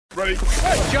Ready?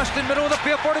 Hey, Justin, middle of the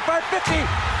field,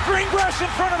 45-50. Green grass in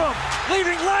front of him,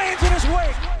 leaving Lions in his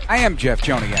wake. I am Jeff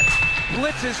Joniak.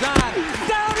 Blitz is on.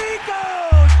 Down he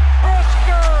goes!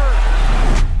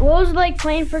 Husker! What was it like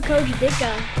playing for Coach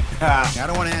Ditka? I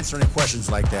don't want to answer any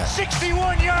questions like that.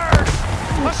 61 yards!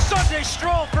 A Sunday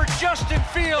stroll for Justin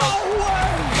Fields. No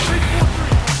way!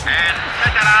 And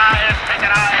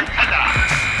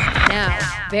Now,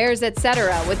 Bears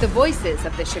Etc. with the voices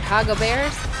of the Chicago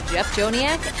Bears, Jeff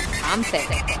Joniak and Tom Thick.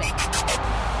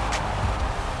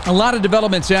 A lot of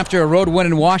developments after a road win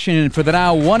in Washington for the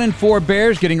now 1-4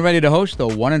 Bears, getting ready to host the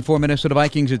 1-4 Minnesota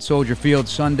Vikings at Soldier Field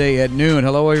Sunday at noon.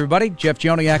 Hello, everybody. Jeff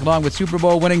Joniak along with Super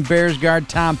Bowl winning Bears guard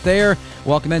Tom Thayer.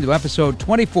 Welcome into episode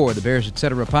 24 of the Bears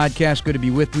Etc. podcast. Good to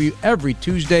be with you every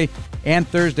Tuesday and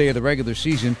Thursday of the regular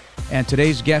season. And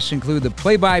today's guests include the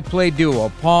play-by-play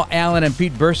duo, Paul Allen and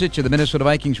Pete Bercich of the Minnesota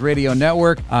Vikings Radio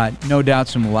Network. No doubt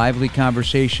some lively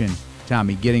conversation,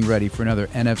 Tommy, getting ready for another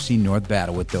NFC North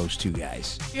battle with those two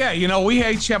guys. Yeah, we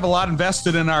each have a lot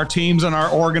invested in our teams and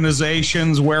our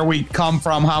organizations, where we come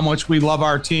from, how much we love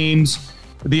our teams,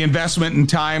 the investment in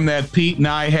time that Pete and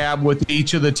I have with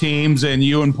each of the teams and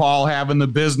you and Paul have in the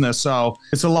business. So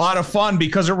it's a lot of fun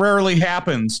because it rarely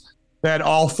happens that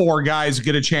all four guys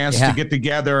get a chance to get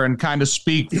together and kind of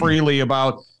speak freely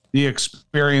about the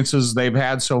experiences they've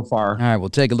had so far. All right, we'll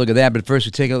take a look at that. But first,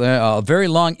 we take a very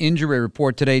long injury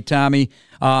report today, Tommy.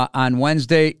 On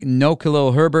Wednesday, no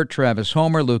Khalil Herbert, Travis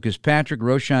Homer, Lucas Patrick,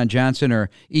 Roschon Johnson, or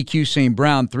EQ St.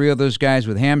 Brown. Three of those guys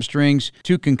with hamstrings,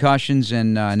 2 concussions,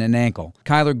 and an ankle.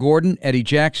 Kyler Gordon, Eddie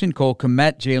Jackson, Cole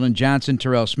Kmet, Jalen Johnson,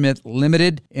 Terrell Smith,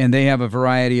 limited. And they have a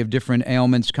variety of different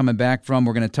ailments coming back from.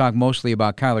 We're going to talk mostly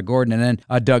about Kyler Gordon. And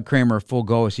then Doug Kramer, full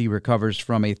go as he recovers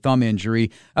from a thumb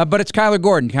injury. But it's Kyler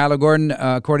Gordon. Kyler Gordon,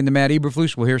 according to Matt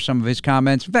Eberflus, we'll hear some of his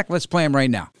comments. In fact, let's play him right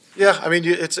now. Yeah, I mean,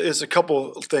 it's a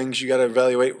couple of things you got to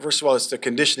evaluate. First of all, it's the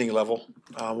conditioning level.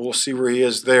 We'll see where he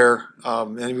is there,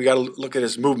 and we got to look at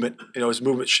his movement. His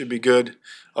movement should be good,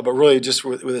 but really just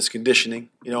with his conditioning.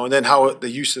 And then how the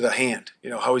use of the hand.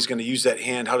 How he's going to use that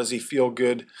hand. How does he feel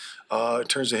good in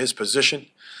terms of his position?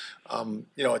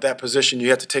 At that position, you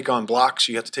have to take on blocks.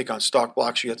 You have to take on stock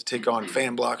blocks. You have to take on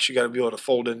fan blocks. You got to be able to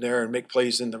fold in there and make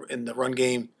plays in the run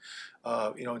game.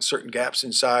 In certain gaps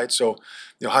inside. So,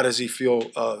 how does he feel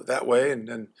that way? And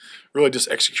then really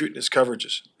just executing his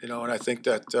coverages, and I think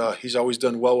that he's always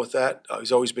done well with that.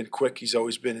 He's always been quick. He's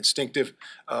always been instinctive.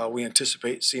 We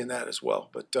anticipate seeing that as well.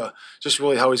 But just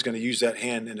really how he's going to use that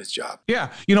hand in his job.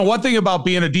 Yeah. One thing about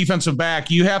being a defensive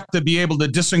back, you have to be able to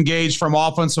disengage from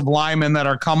offensive linemen that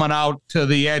are coming out to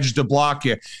the edge to block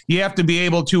you. You have to be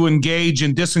able to engage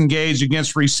and disengage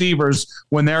against receivers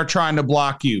when they're trying to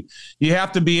block you. You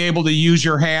have to be able to use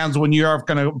your hands when you're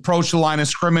going to approach the line of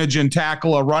scrimmage and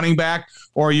tackle a running back,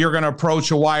 or you're going to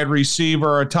approach a wide receiver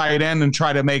or a tight end and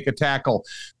try to make a tackle.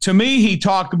 To me, he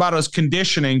talked about his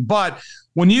conditioning, but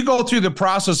when you go through the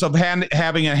process of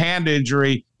having a hand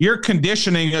injury, your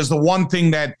conditioning is the one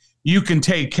thing that you can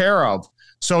take care of.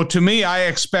 So to me, I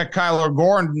expect Kyler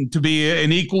Gordon to be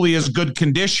in equally as good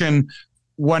condition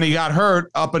when he got hurt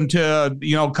up until,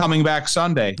 coming back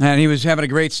Sunday. And he was having a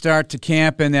great start to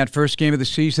camp in that first game of the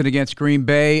season against Green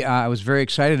Bay. I was very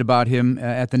excited about him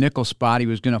at the nickel spot. He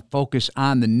was going to focus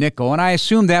on the nickel, and I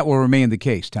assume that will remain the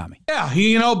case, Tommy.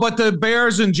 Yeah, but the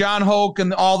Bears and John Hoke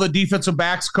and all the defensive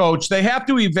backs coach, they have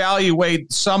to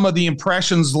evaluate some of the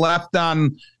impressions left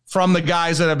on from the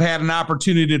guys that have had an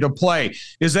opportunity to play.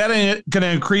 Is that going to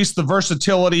increase the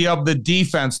versatility of the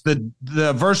defense,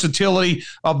 the versatility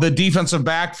of the defensive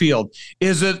backfield?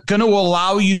 Is it going to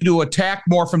allow you to attack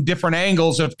more from different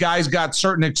angles if guys got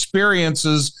certain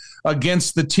experiences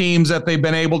against the teams that they've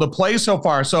been able to play so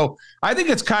far? So I think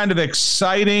it's kind of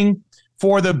exciting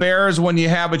for the Bears when you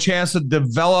have a chance to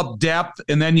develop depth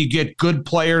and then you get good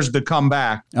players to come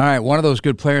back. All right, one of those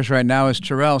good players right now is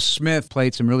Terrell Smith.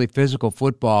 Played some really physical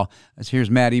football. Here's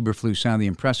Matt Eberflus on the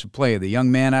impressive play of the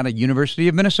young man out of University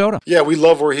of Minnesota. Yeah, we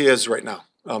love where he is right now.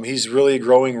 He's really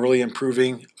growing, really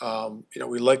improving.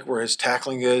 We like where his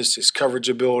tackling is, his coverage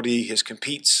ability, his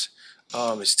competes,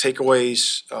 his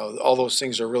takeaways. All those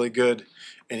things are really good,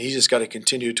 and he's just got to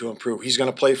continue to improve. He's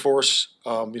going to play for us.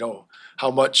 How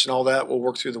much and all that, we'll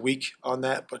work through the week on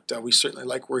that, but we certainly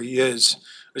like where he is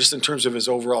just in terms of his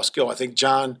overall skill. I think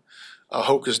John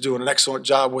Hoke is doing an excellent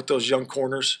job with those young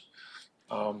corners,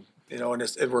 and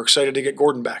we're excited to get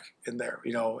Gordon back in there,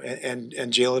 and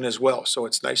Jalen as well. So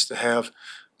it's nice to have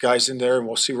guys in there, and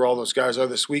we'll see where all those guys are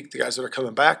this week, the guys that are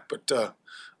coming back, but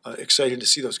excited to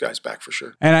see those guys back for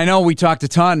sure. And I know we talked a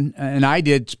ton, and I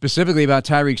did specifically about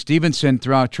Tyreek Stevenson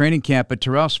throughout training camp, but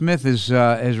Terrell Smith has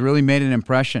really made an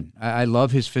impression. I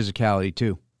love his physicality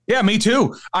too. Yeah, me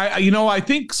too. I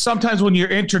think sometimes when you're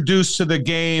introduced to the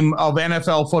game of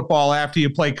NFL football after you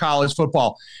play college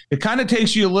football, it kind of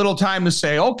takes you a little time to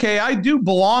say, okay, I do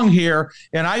belong here.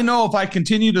 And I know if I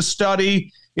continue to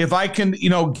study, if I can,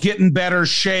 get in better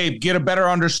shape, get a better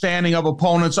understanding of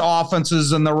opponents'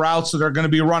 offenses and the routes that are going to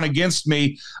be run against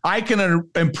me, I can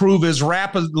improve as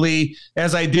rapidly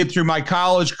as I did through my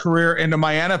college career into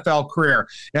my NFL career.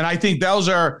 And I think those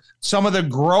are some of the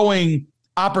growing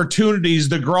opportunities,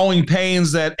 the growing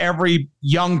pains that every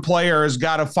young player has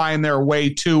got to find their way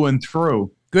to and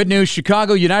through. Good news,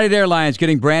 Chicago United Airlines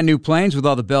getting brand new planes with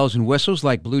all the bells and whistles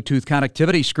like Bluetooth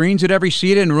connectivity, screens at every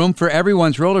seat, and room for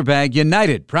everyone's roller bag.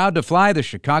 United, proud to fly the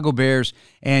Chicago Bears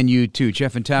and you too.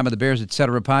 Jeff and Tom of the Bears,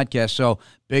 Etc. podcast. So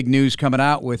big news coming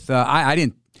out with,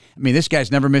 this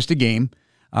guy's never missed a game.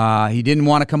 He didn't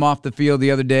want to come off the field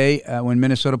the other day when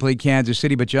Minnesota played Kansas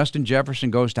City, but Justin Jefferson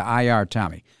goes to IR,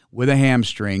 Tommy, with a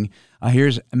hamstring.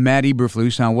 Here's Matt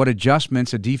Eberflus on what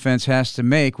adjustments a defense has to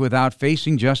make without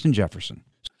facing Justin Jefferson.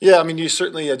 Yeah, you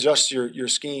certainly adjust your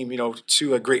scheme,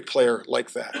 to a great player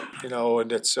like that,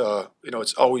 and it's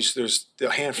always there's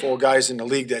a handful of guys in the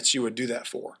league that you would do that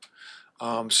for.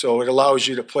 So it allows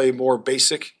you to play more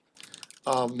basic,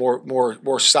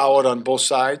 more solid on both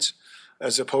sides,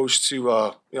 as opposed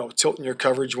to tilting your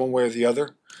coverage one way or the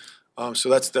other. So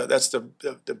that's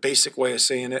the basic way of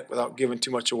saying it without giving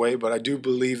too much away. But I do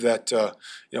believe that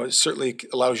it certainly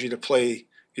allows you to play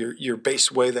your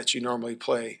base way that you normally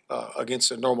play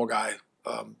against a normal guy,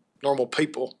 normal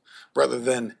people, rather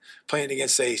than playing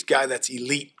against a guy that's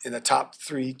elite in the top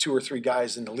 2 or 3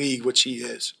 guys in the league, which he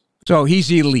is. So he's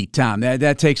elite, Tom.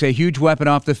 That takes a huge weapon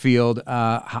off the field.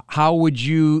 How would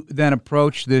you then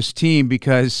approach this team?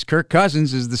 Because Kirk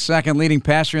Cousins is the second leading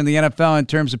passer in the NFL in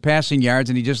terms of passing yards,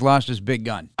 and he just lost his big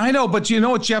gun. I know, but you know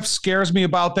what, Jeff, scares me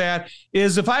about that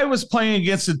is if I was playing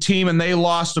against a team and they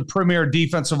lost a premier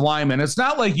defensive lineman, it's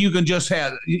not like you can just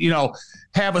have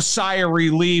a sigh of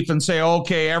relief and say,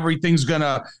 okay, everything's going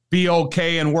to be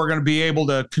okay and we're going to be able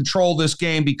to control this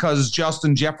game because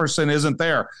Justin Jefferson isn't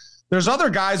there. There's other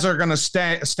guys that are going to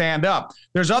stand up.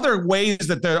 There's other ways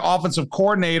that the offensive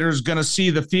coordinator is going to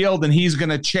see the field, and he's going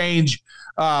to change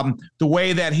the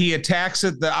way that he attacks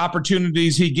it, the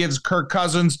opportunities he gives Kirk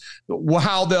Cousins,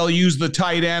 how they'll use the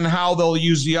tight end, how they'll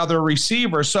use the other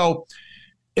receiver. So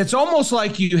it's almost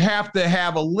like you have to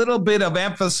have a little bit of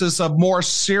emphasis of more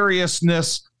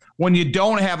seriousness when you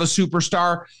don't have a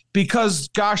superstar because,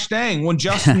 gosh dang, when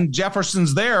Justin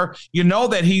Jefferson's there, you know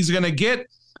that he's going to get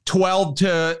 12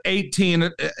 to 18,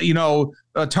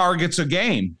 targets a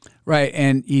game. Right,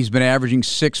 and he's been averaging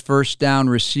 6 first down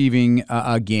receiving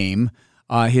a game.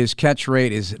 His catch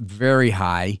rate is very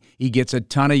high. He gets a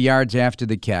ton of yards after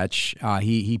the catch.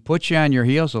 He puts you on your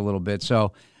heels a little bit.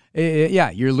 So,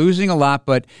 you're losing a lot.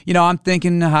 But, I'm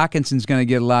thinking Hawkinson's going to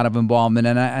get a lot of involvement.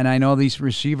 And I know these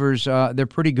receivers, they're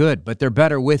pretty good, but they're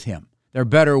better with him. They're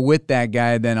better with that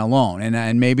guy than alone.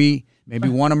 And maybe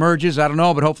one emerges. I don't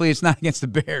know, but hopefully it's not against the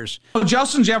Bears. Well,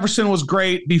 Justin Jefferson was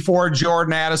great before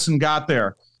Jordan Addison got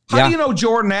there. How do you know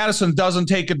Jordan Addison doesn't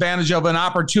take advantage of an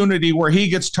opportunity where he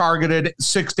gets targeted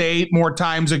 6 to 8 more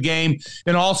times a game,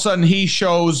 and all of a sudden he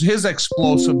shows his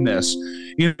explosiveness,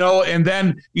 and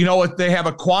then, if they have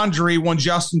a quandary when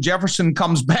Justin Jefferson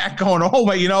comes back going,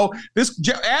 this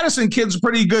Addison kid's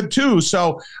pretty good too.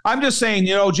 So I'm just saying,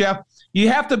 Jeff, you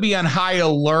have to be on high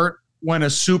alert when a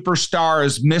superstar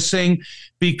is missing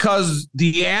because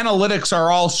the analytics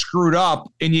are all screwed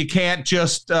up and you can't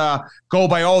just go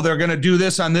by, they're going to do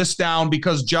this on this down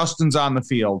because Justin's on the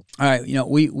field. All right,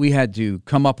 we had to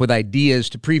come up with ideas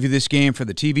to preview this game for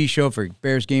the TV show, for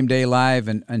Bears Game Day Live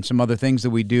and some other things that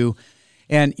we do.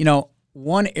 And,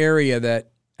 one area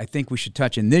that I think we should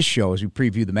touch in this show as we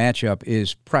preview the matchup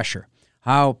is pressure.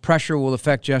 How pressure will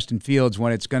affect Justin Fields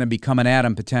when it's going to be coming at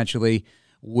him potentially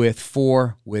with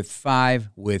 4, with 5,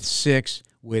 with 6,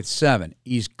 with 7.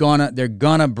 They're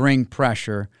gonna bring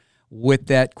pressure with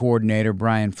that coordinator,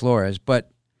 Brian Flores. But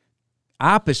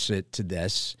opposite to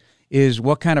this is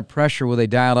what kind of pressure will they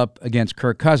dial up against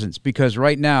Kirk Cousins? Because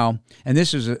right now, and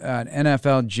this is an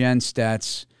NFL Gen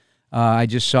Stats, I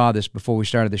just saw this before we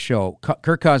started the show.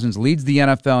 Kirk Cousins leads the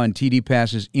NFL in TD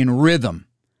passes in rhythm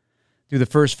through the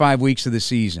first 5 weeks of the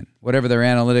season, whatever their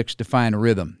analytics define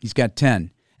rhythm. He's got 10.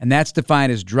 And that's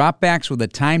defined as dropbacks with a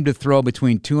time to throw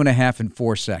between 2.5 and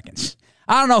 4 seconds.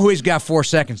 I don't know who he's got 4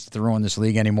 seconds to throw in this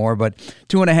league anymore, but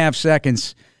 2.5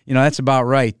 seconds, that's about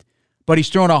right. But he's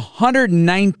thrown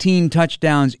 119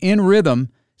 touchdowns in rhythm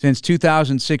since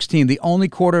 2016, the only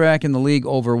quarterback in the league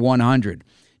over 100.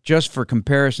 Just for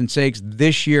comparison's sakes,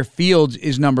 this year Fields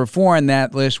is number 4 on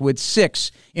that list with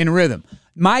 6 in rhythm.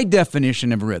 my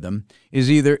definition of rhythm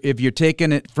is either if you're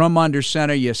taking it from under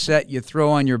center, you set, you throw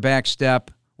on your back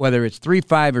step, whether it's 3,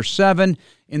 5, or 7.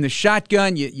 In the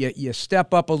shotgun, you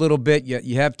step up a little bit.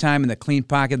 You have time in the clean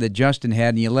pocket that Justin had,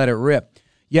 and you let it rip.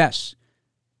 Yes,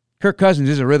 Kirk Cousins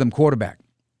is a rhythm quarterback.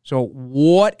 So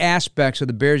what aspects of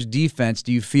the Bears' defense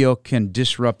do you feel can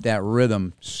disrupt that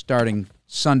rhythm starting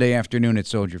Sunday afternoon at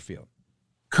Soldier Field?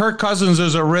 Kirk Cousins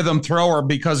is a rhythm thrower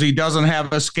because he doesn't have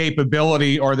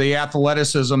escapability or the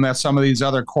athleticism that some of these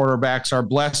other quarterbacks are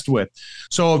blessed with.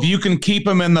 So if you can keep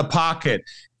him in the pocket,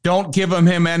 don't give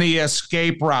him any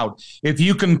escape route. If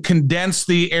you can condense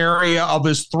the area of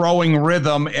his throwing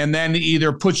rhythm and then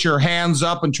either put your hands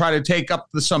up and try to take up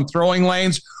some throwing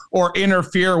lanes or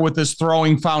interfere with his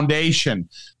throwing foundation.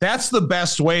 That's the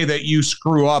best way that you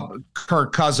screw up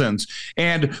Kirk Cousins.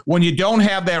 And when you don't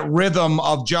have that rhythm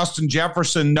of Justin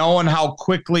Jefferson knowing how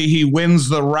quickly he wins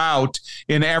the route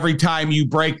in every time you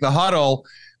break the huddle,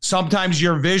 sometimes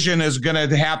your vision is going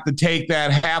to have to take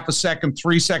that half a second,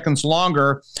 3 seconds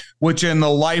longer, which in the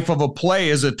life of a play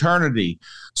is eternity.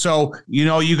 So,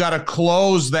 you got to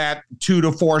close that 2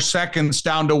 to 4 seconds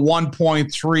down to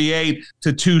 1.38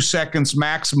 to 2 seconds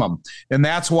maximum. And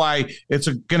that's why it's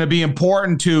going to be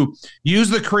important to use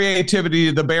the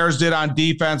creativity the Bears did on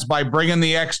defense by bringing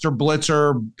the extra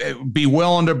blitzer, be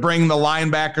willing to bring the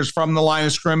linebackers from the line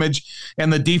of scrimmage,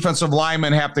 and the defensive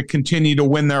linemen have to continue to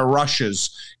win their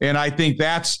rushes. And I think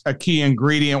that's a key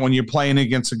ingredient when you're playing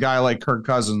against a guy like Kirk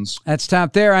Cousins. That's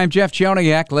top there. I'm Jeff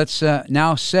Joniak. Let's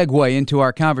now segue into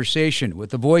our conversation with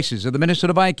the voices of the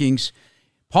Minnesota Vikings,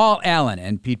 Paul Allen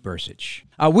and Pete Bercich.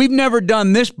 We've never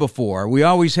done this before. We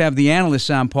always have the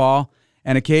analysts on, Paul,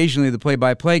 and occasionally the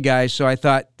play-by-play guys, so I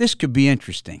thought this could be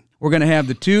interesting. We're going to have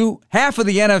half of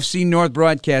the NFC North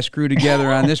broadcast crew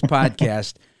together on this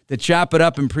podcast to chop it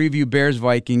up and preview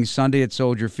Bears-Vikings Sunday at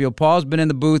Soldier Field. Paul's been in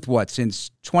the booth, since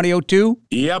 2002?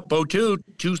 Yep,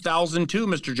 2002,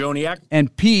 Mr. Joniak.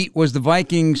 And Pete was the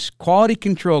Vikings quality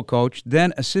control coach,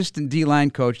 then assistant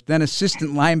D-line coach, then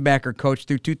assistant linebacker coach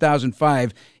through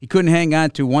 2005. He couldn't hang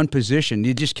on to one position.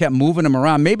 You just kept moving him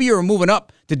around. Maybe you were moving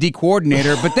up to D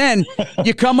coordinator, but then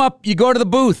you go to the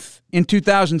booth in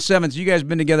 2007. So you guys have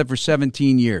been together for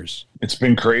 17 years. It's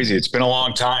been crazy. It's been a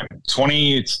long time. It's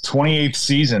 28th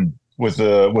season with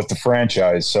the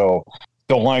franchise. So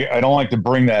I don't like to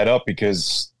bring that up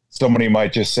because somebody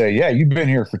might just say, "Yeah, you've been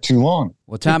here for too long."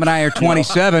 Well, Tom and I are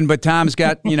 27, but Tom's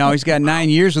got he's got 9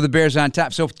 years with the Bears on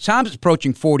top. So Tom's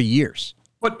approaching 40 years.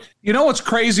 But what's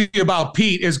crazy about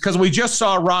Pete is because we just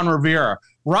saw Ron Rivera.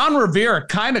 Ron Rivera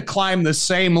kind of climbed the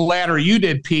same ladder you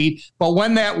did, Pete. But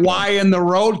when that Y in the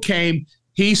road came,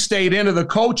 he stayed into the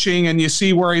coaching, and you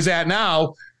see where he's at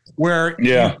now, where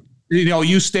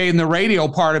you stayed in the radio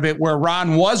part of it, where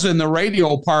Ron was in the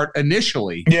radio part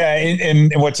initially. Yeah,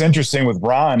 and what's interesting with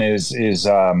Ron is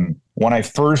when I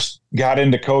first got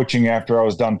into coaching after I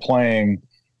was done playing,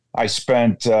 I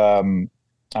spent it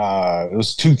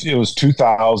was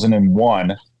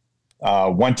 2001.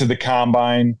 Went to the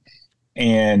combine,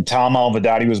 and Tom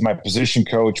Alvedati was my position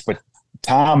coach, but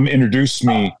Tom introduced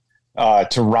me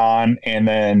to Ron, and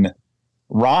then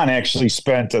Ron actually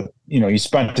spent a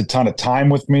ton of time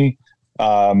with me,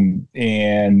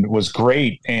 and was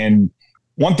great. And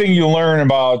one thing you learn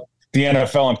about the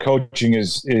NFL and coaching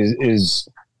is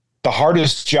the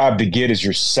hardest job to get is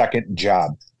your second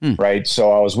job, right?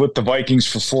 So I was with the Vikings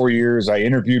for 4 years. I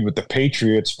interviewed with the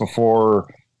Patriots before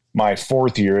my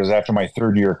fourth year, is after my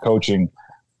third year of coaching.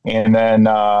 And then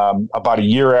about a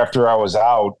year after I was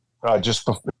out,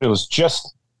 it was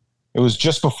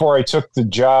just before I took the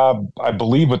job, I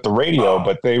believe, with the radio.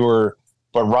 But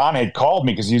Ron had called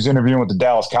me because he was interviewing with the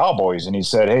Dallas Cowboys, and he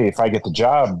said, "Hey, if I get the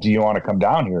job, do you want to come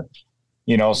down here?"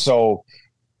 So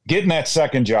getting that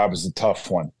second job is a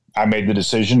tough one. I made the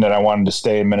decision that I wanted to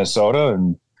stay in Minnesota,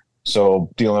 and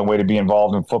so the only way to be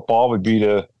involved in football would be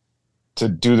to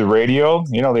do the radio.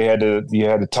 You had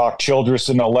to talk Childress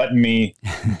into letting me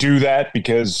do that,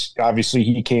 because obviously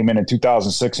he came in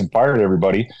 2006 and fired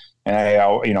everybody. And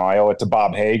I owe it to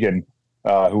Bob Hagan,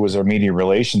 who was our media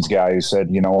relations guy, who said,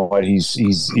 "You know what,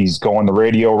 he's going the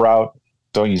radio route.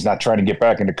 So he's not trying to get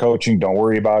back into coaching. Don't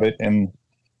worry about it." And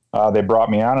they brought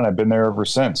me on, and I've been there ever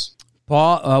since.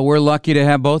 Paul, we're lucky to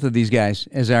have both of these guys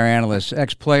as our analysts,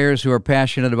 ex-players who are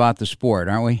passionate about the sport,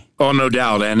 aren't we? Oh, no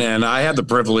doubt. And I had the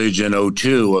privilege in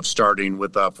 2002 of starting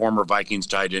with former Vikings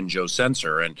tight end Joe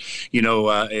Sensor. And,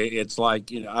 it's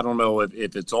like, I don't know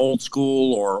if it's old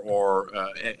school or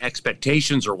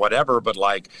expectations or whatever, but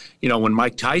when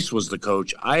Mike Tice was the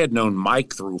coach, I had known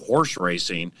Mike through horse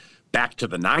racing. back to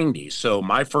the 90s. So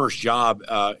my first job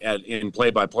in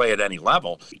play-by-play at any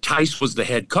level, Tice was the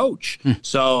head coach.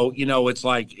 So, it's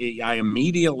like I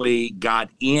immediately got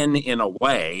in a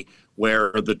way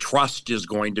where the trust is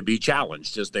going to be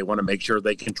challenged, as they want to make sure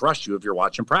they can trust you if you're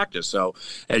watching practice. So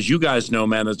as you guys know,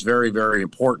 man, it's very, very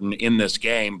important in this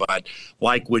game. But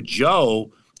like with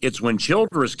Joe, it's when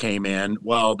Childress came in,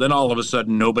 well, then all of a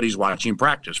sudden nobody's watching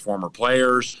practice. Former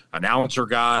players, announcer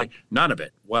guy, none of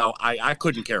it. Well, I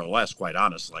couldn't care less, quite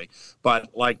honestly.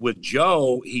 But like with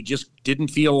Joe, he just didn't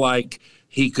feel like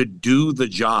he could do the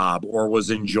job or was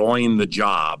enjoying the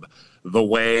job the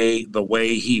way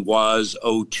he was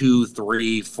 02,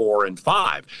 3, 4, and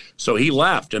 5. So he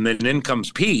left, and then in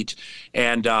comes Pete,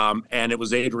 and it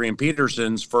was Adrian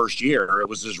Peterson's first year. It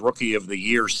was his rookie of the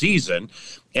year season,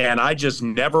 and I just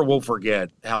never will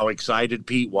forget how excited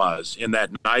Pete was in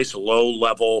that nice low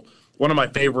level. One of my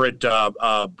favorite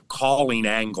calling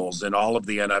angles in all of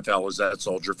the NFL is at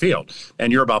Soldier Field.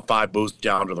 And you're about 5 booths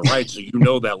down to the right, so you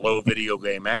know that low video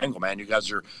game angle, man. You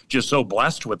guys are just so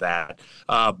blessed with that.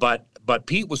 But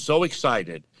Pete was so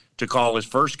excited to call his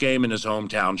first game in his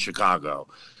hometown, Chicago.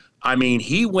 I mean,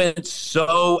 he went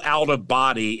so out of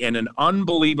body in an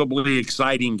unbelievably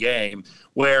exciting game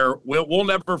where we'll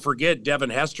never forget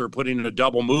Devin Hester putting a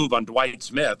double move on Dwight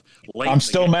Smith. I'm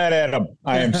still mad at him.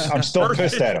 I'm still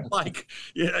pissed at him. Like,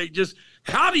 just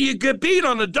how do you get beat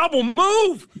on a double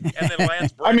move? And then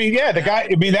Lance. I mean, yeah, the guy.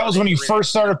 I mean, that was when he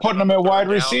first started putting him at wide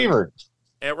receiver.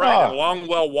 And and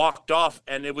Longwell walked off,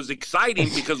 and it was exciting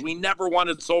because we never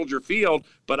wanted Soldier Field,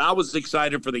 but I was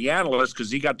excited for the analyst because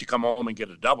he got to come home and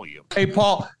get a W. Hey,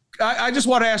 Paul, I just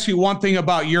want to ask you one thing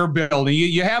about your building.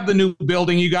 You have the new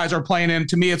building you guys are playing in.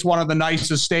 To me, it's one of the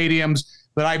nicest stadiums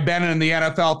that I've been in the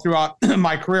NFL throughout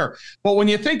my career. But when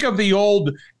you think of the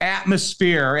old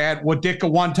atmosphere at what Ditka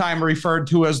one time referred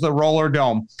to as the Roller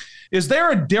Dome, is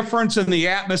there a difference in the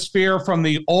atmosphere from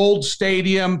the old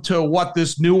stadium to what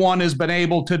this new one has been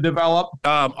able to develop?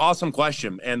 Awesome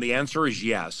question. And the answer is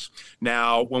yes.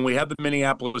 Now, when we had the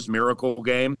Minneapolis Miracle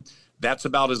game, that's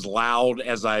about as loud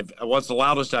as what's the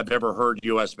loudest I've ever heard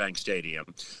US Bank Stadium.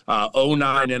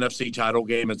 09 NFC title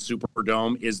game at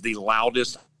Superdome is the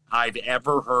loudest I've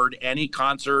ever heard any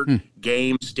concert,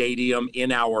 game, stadium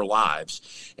in our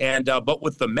lives. And but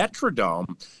with the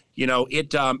Metrodome,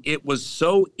 it was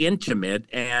so intimate,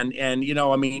 and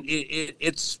I mean,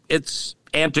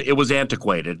 it was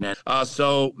antiquated.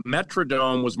 So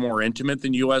Metrodome was more intimate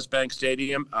than US Bank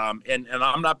Stadium. And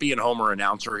I'm not being Homer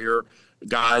announcer here,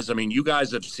 guys. I mean, you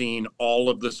guys have seen all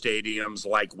of the stadiums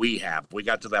like we have. We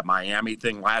got to that Miami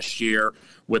thing last year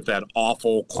with that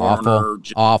awful corner.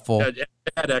 Awful.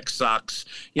 FedEx sucks,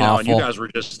 and you guys were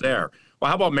just there. Well,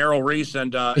 how about Merrill Reese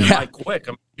and Mike Quick?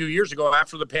 A few years ago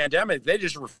after the pandemic, they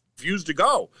just refused to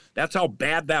go. That's how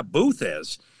bad that booth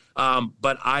is.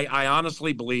 But I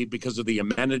honestly believe because of the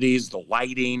amenities, the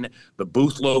lighting, the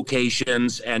booth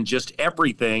locations, and just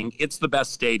everything, it's the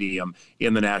best stadium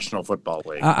in the National Football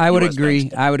League. I would agree.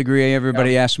 I would agree.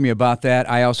 Everybody asked me about that.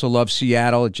 I also love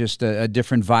Seattle. It's just a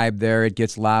different vibe there. It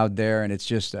gets loud there, and it's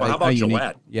just how about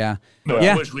Gillette? Yeah.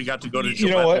 I wish we got to go to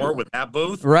Gillette more with that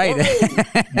booth. Right.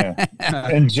 Yeah.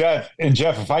 And Jeff,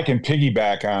 if I can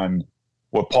piggyback on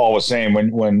what Paul was saying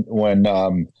when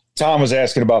Tom was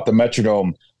asking about the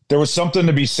Metrodome, there was something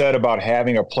to be said about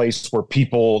having a place where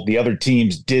the other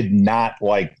teams did not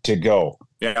like to go.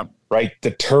 Yeah. Right.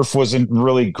 The turf wasn't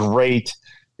really great.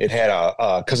 It had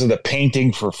because of the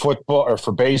painting for football or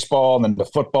for baseball, and then the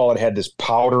football, it had this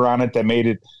powder on it that made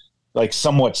it like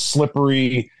somewhat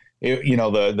slippery. You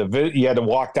had to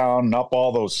walk down and up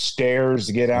all those stairs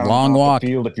to get out long walk the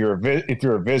field if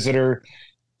you're a visitor.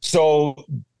 So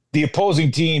the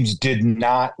opposing teams did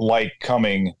not like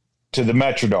coming to the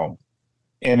Metrodome.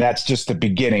 And that's just the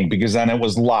beginning, because then it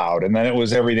was loud and then it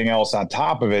was everything else on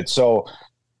top of it. So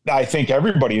I think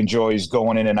everybody enjoys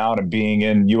going in and out and being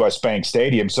in US Bank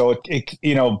Stadium. So it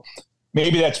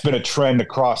maybe that's been a trend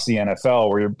across the NFL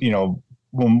where,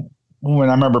 when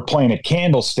I remember playing at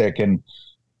Candlestick and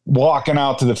walking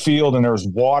out to the field and there's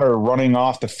water running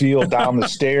off the field down the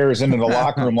stairs into the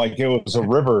locker room like it was a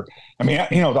river. I mean,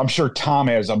 I'm sure Tom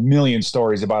has a million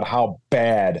stories about how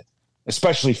bad,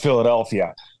 especially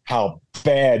Philadelphia, how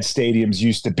bad stadiums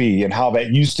used to be and how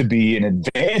that used to be an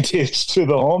advantage to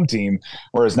the home team.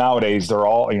 Whereas nowadays they're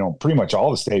all, pretty much all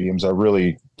the stadiums are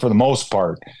really, for the most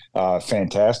part,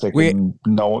 fantastic. Home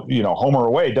or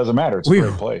away, it doesn't matter. It's a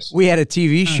great place. We had a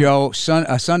TV show,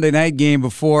 a Sunday night game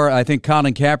before, I think,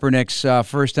 Colin Kaepernick's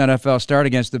first NFL start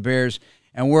against the Bears.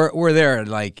 And we're there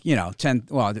at 10,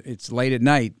 well, it's late at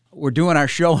night. we're doing our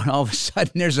show, and all of a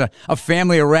sudden there's a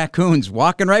family of raccoons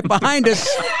walking right behind us.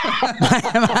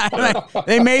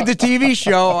 They made the TV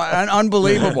show.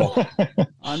 Unbelievable.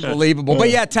 Unbelievable. But,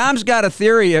 yeah, Tom's got a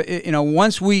theory.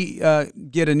 Once we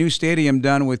get a new stadium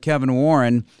done with Kevin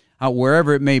Warren,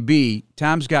 wherever it may be,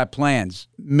 Tom's got plans.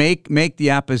 Make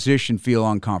the opposition feel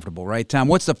uncomfortable, right, Tom?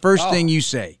 What's the first thing you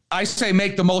say? I say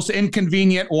make the most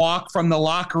inconvenient walk from the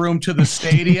locker room to the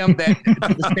stadium, to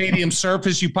the stadium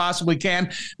surface you possibly can.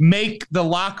 Make the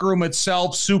locker room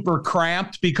itself super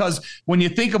cramped, because when you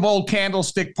think of old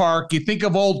Candlestick Park, you think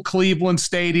of old Cleveland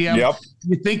Stadium. Yep.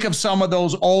 You think of some of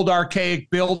those old archaic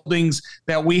buildings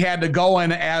that we had to go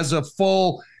in as a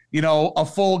full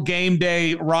game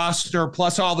day roster,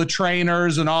 plus all the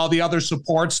trainers and all the other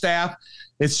support staff.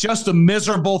 It's just a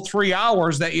miserable 3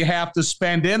 hours that you have to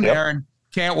spend in there, and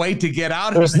can't wait to get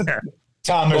out of there.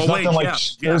 Tom, there's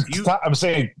I'm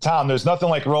saying, Tom, there's nothing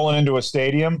like rolling into a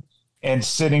stadium and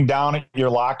sitting down at your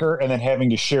locker and then having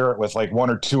to share it with like one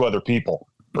or two other people,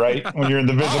 right? When you're in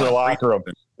the visitor locker room.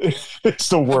 It's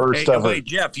the worst ever. Wait,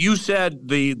 Jeff, you said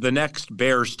the next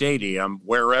Bear Stadium,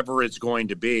 wherever it's going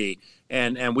to be,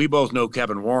 and we both know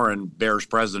Kevin Warren, Bears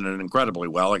president, incredibly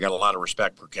well. I got a lot of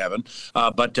respect for Kevin.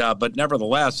 But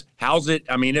nevertheless, how's it?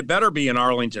 I mean, it better be in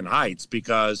Arlington Heights,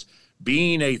 because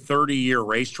being a 30-year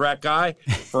racetrack guy,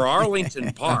 for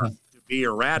Arlington Park to be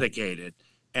eradicated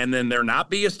and then there not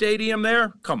be a stadium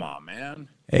there, come on, man.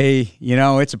 Hey,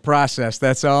 it's a process.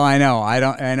 That's all I know.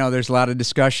 I know there's a lot of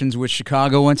discussions with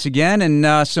Chicago once again,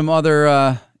 and some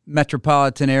other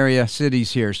metropolitan area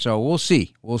cities here. So we'll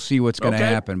see. We'll see what's going to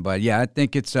happen. But yeah, I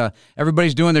think it's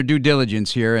everybody's doing their due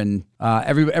diligence here, and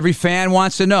every fan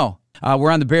wants to know.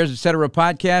 We're on the Bears, Etc.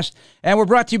 podcast, and we're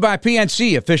brought to you by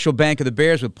PNC, official bank of the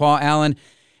Bears, with Paul Allen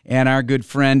and our good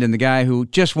friend and the guy who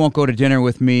just won't go to dinner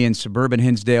with me in suburban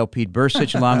Hinsdale, Pete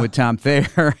Bursich, along with Tom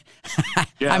Thayer.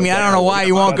 Yeah, I mean, I don't know why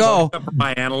you won't go.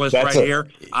 My analyst here.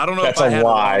 I don't know if I had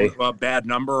a bad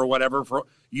number or whatever.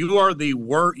 You are the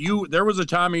worst. There was a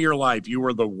time of your life you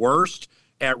were the worst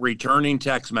at returning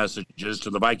text messages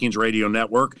to the Vikings radio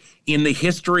network in the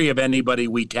history of anybody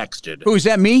we texted. Who is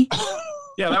that? Me?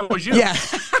 Yeah, that was you. Yeah.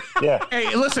 Yeah.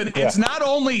 Hey, listen, it's not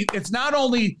only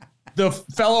the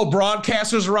fellow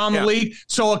broadcasters around the league.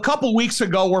 So a couple weeks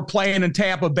ago, we're playing in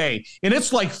Tampa Bay, and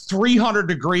it's like 300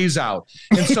 degrees out.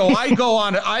 And so I go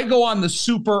on the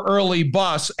super early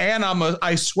bus, and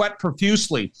I sweat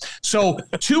profusely. So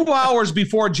 2 hours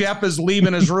before Jeff is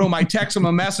leaving his room, I text him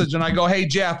a message, and I go, "Hey,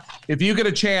 Jeff, if you get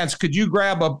a chance, could you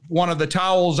grab one of the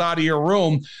towels out of your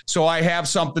room so I have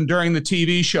something during the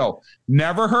TV show?"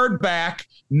 Never heard back,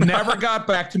 never got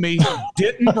back to me,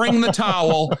 didn't bring the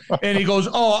towel. And he goes,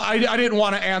 "Oh, I didn't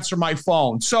want to answer my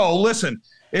phone." So listen,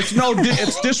 it's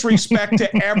disrespect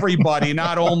to everybody,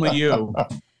 not only you.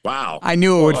 Wow. I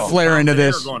knew it would flare into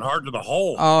this. Going hard to the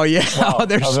hole. Oh, yeah. Wow. I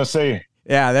was going to say.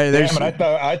 Yeah, there's. Damn it,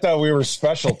 I thought we were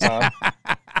special, Tom.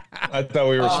 I thought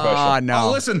we were special. Oh,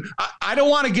 no. Listen, I don't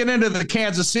want to get into the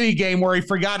Kansas City game where he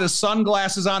forgot his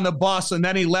sunglasses on the bus and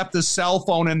then he left his cell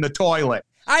phone in the toilet.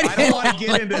 I don't want to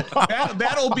get into that.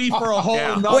 That'll be for a whole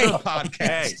nother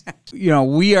podcast.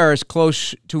 We are as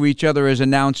close to each other as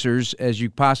announcers as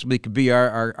you possibly could be.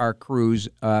 Our crews,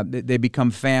 they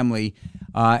become family.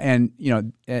 And,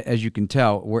 as you can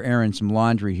tell, we're airing some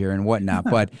laundry here and whatnot.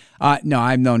 But, no,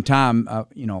 I've known Tom,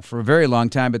 for a very long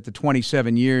time, but the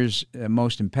 27 years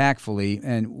most impactfully,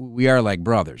 and we are like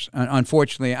brothers.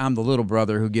 Unfortunately, I'm the little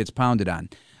brother who gets pounded on.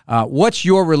 What's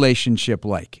your relationship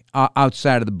like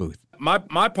outside of the booth?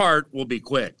 My part will be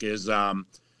quick. Is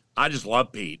I just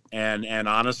love Pete, and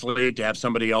honestly, to have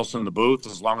somebody else in the booth,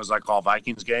 as long as I call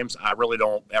Vikings games, I really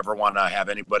don't ever want to have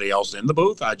anybody else in the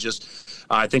booth.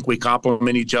 I think we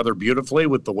complement each other beautifully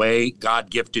with the way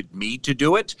God gifted me to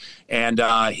do it, and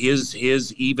his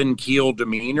even keel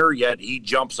demeanor. Yet he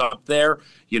jumps up there,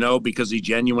 because he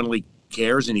genuinely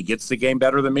cares and he gets the game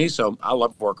better than me. So I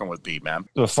love working with Pete, man.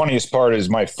 The funniest part is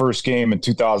my first game in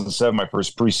 2007, my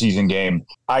first preseason game,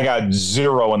 I got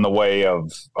zero in the way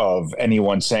of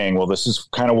anyone saying, well, this is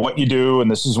kind of what you do, and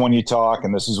this is when you talk,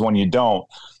 and this is when you don't.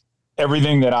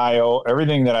 Everything that I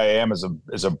am as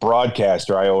a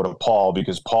broadcaster, I owe to Paul,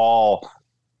 because Paul,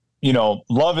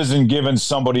 love isn't giving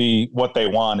somebody what they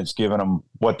want, it's giving them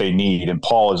what they need. And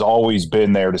Paul has always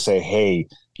been there to say, hey,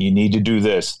 you need to do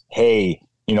this. Hey,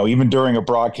 even during a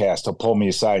broadcast, he'll pull me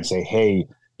aside and say, hey,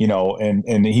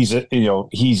 and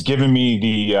he's given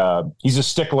me he's a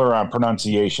stickler on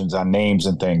pronunciations, on names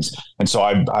and things. And so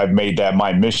I've made that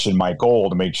my mission, my goal,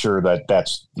 to make sure that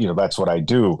that's what I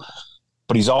do.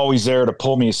 But he's always there to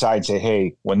pull me aside and say,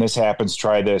 hey, when this happens,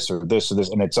 try this or this or this.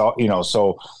 And it's all,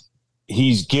 so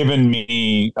he's given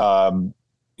me,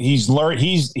 he's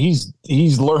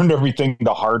learned everything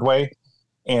the hard way.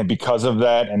 And because of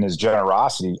that and his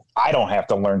generosity, I don't have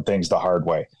to learn things the hard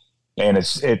way. And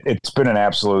it's been an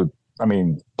absolute, I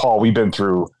mean, Paul, we've been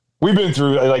through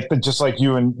like, just like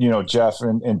you and, Jeff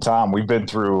and Tom, we've been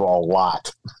through a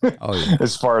lot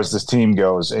as far as this team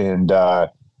goes. And,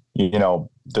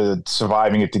 the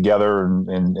surviving it together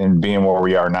and being where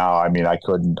we are now. I mean, I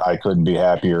couldn't be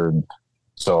happier. And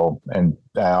so, and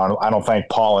I don't thank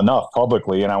Paul enough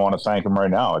publicly, and I want to thank him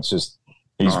right now. It's just,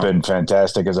 he's been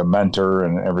fantastic as a mentor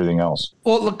and everything else.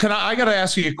 Well, look, I got to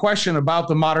ask you a question about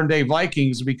the modern day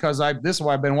Vikings, because this is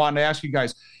what I've been wanting to ask you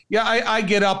guys. Yeah, I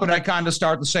get up and I kind of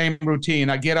start the same routine.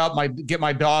 I get up, get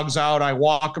my dogs out, I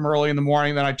walk them early in the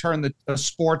morning, then I turn the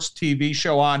sports TV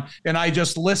show on, and I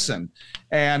just listen.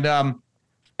 And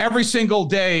every single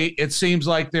day, it seems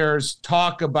like there's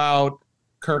talk about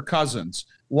Kirk Cousins,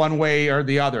 one way or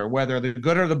the other, whether the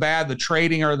good or the bad, the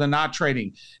trading or the not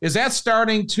trading. Is that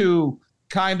starting to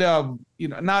kind of,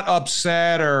 not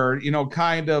upset or,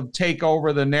 kind of take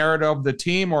over the narrative of the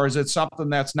team, or is it something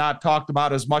that's not talked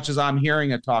about as much as I'm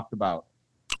hearing it talked about?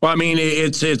 Well, I mean,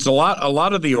 it's a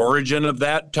lot of the origin of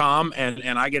that, Tom,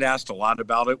 and I get asked a lot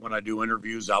about it when I do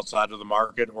interviews outside of the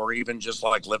market or even just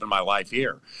like living my life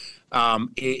here.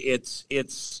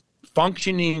 It's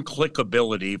functioning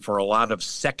clickability for a lot of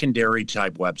secondary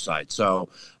type websites. So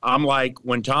I'm like,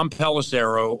 when Tom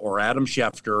Pelissero or Adam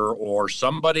Schefter or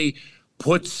somebody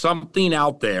puts something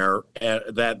out there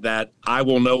that I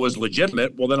will know is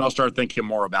legitimate, well, then I'll start thinking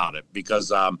more about it,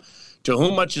 because to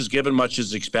whom much is given, much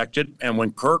is expected. And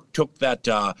when Kirk took that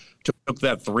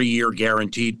 3-year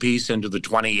guaranteed piece into the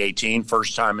 2018,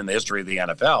 first time in the history of the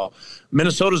NFL,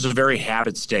 Minnesota's a very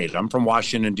habit state. I'm from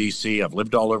Washington, D.C. I've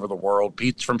lived all over the world.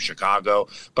 Pete's from Chicago,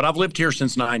 but I've lived here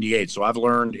since '98, so I've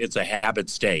learned it's a habit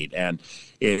state. And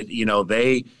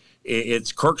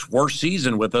it's Kirk's worst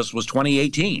season with us was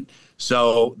 2018.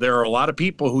 So there are a lot of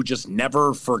people who just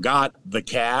never forgot the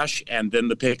cash and then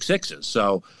the pick sixes.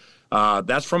 So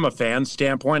that's from a fan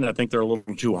standpoint. I think they're a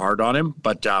little too hard on him.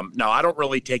 But no, I don't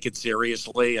really take it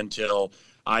seriously until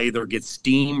I either get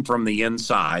steam from the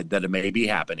inside that it may be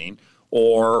happening,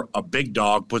 or a big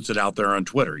dog puts it out there on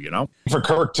Twitter, For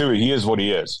Kirk, too, he is what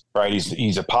he is, right?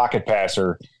 He's a pocket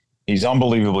passer. He's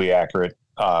unbelievably accurate,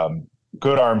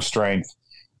 good arm strength,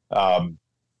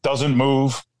 doesn't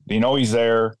move. He's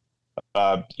there.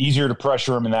 Easier to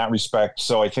pressure him in that respect.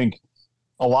 So I think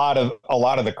a lot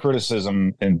of the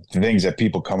criticism and things that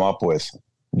people come up with,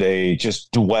 they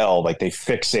just dwell, like they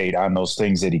fixate on those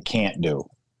things that he can't do.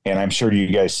 And I'm sure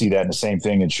you guys see that in the same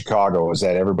thing in Chicago, is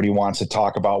that everybody wants to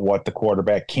talk about what the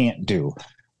quarterback can't do.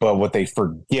 But what they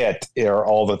forget are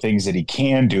all the things that he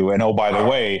can do. And, oh, by the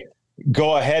way,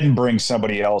 go ahead and bring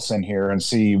somebody else in here and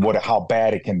see how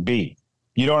bad it can be.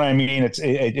 You know what I mean?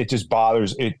 It just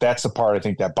bothers it. That's the part I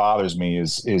think that bothers me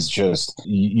is just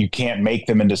you can't make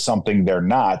them into something they're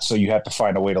not. So you have to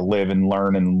find a way to live and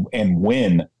learn and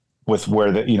win with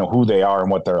where who they are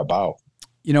and what they're about.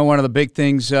 One of the big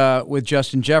things with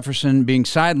Justin Jefferson being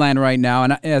sidelined right now,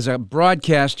 and as a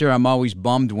broadcaster, I'm always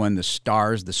bummed when the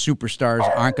superstars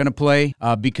aren't going to play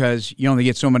because you only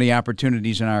get so many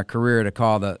opportunities in our career to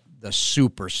call the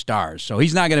superstars. So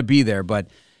he's not going to be there, but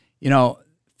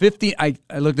 50. I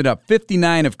looked it up.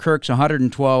 59 of Kirk's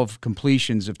 112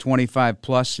 completions of 25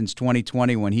 plus since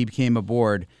 2020 when he came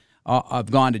aboard have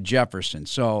gone to Jefferson.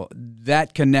 So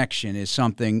that connection is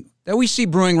something that we see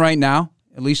brewing right now,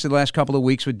 at least the last couple of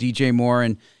weeks with DJ Moore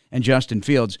and Justin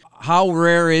Fields. How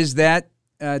rare is that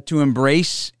to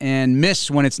embrace and miss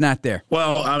when it's not there?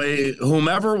 Well, I mean,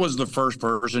 whomever was the first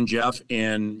person, Jeff,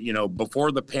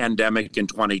 before the pandemic in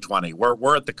 2020,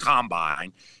 we're at the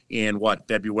combine in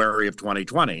February of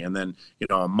 2020. And then,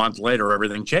 a month later,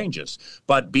 everything changes.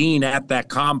 But being at that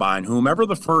combine, whomever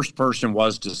the first person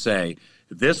was to say,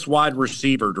 this wide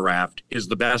receiver draft is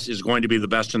going to be the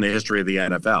best in the history of the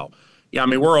NFL. Yeah, I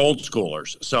mean, we're old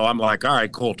schoolers. So I'm like, all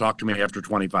right, cool. Talk to me after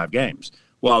 25 games.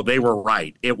 Well, they were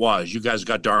right. It was. You guys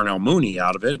got Darnell Mooney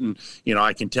out of it. And,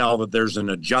 I can tell that there's an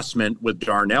adjustment with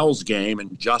Darnell's game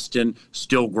and Justin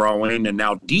still growing. And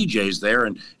now DJ's there.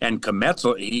 And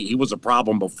Kometz, he was a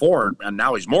problem before, and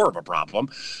now he's more of a problem.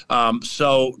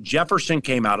 So Jefferson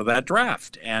came out of that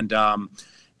draft. And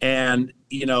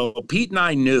Pete and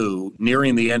I knew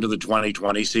nearing the end of the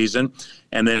 2020 season,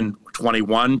 and then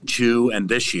 21, 2, and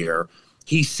this year,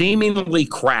 he seemingly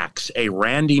cracks a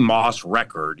Randy Moss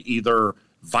record, either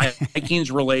Vikings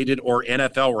related or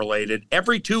NFL related,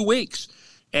 every 2 weeks.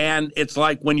 And it's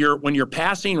like when you're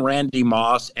passing Randy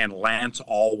Moss and Lance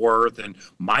Allworth and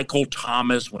Michael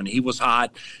Thomas when he was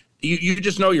hot, you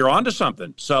just know you're onto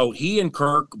something. So he and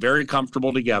Kirk very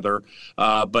comfortable together.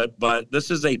 But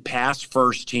this is a pass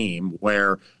first team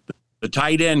where the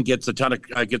tight end gets a ton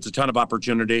of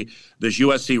opportunity. This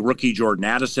USC rookie Jordan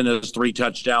Addison has 3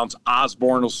 touchdowns.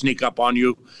 Osborne will sneak up on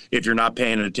you if you're not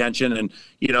paying attention. And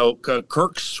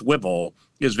Kirk's swivel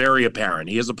is very apparent.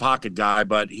 He is a pocket guy,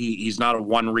 but he's not a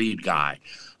one read guy.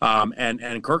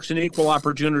 And Kirk's an equal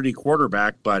opportunity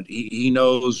quarterback, but he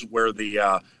knows where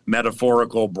the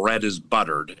metaphorical bread is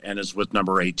buttered, and is with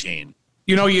number 18.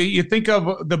 You think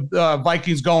of the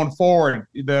Vikings going forward,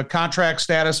 the contract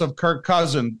status of Kirk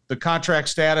Cousins, the contract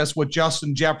status what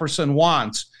Justin Jefferson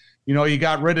wants. You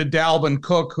got rid of Dalvin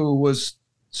Cook, who was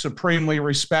supremely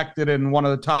respected and one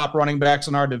of the top running backs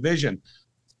in our division.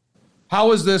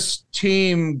 How is this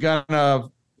team going to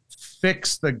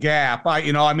fix the gap?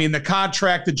 The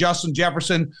contract to Justin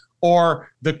Jefferson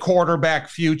or the quarterback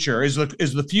future? Is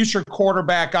the future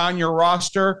quarterback on your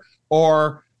roster,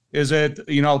 or is it,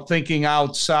 thinking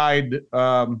outside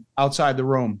the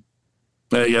room?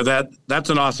 That's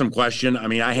an awesome question. I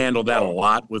mean, I handle that a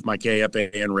lot with my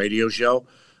KFAN radio show.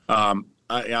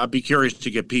 I'd be curious to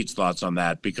get Pete's thoughts on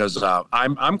that, because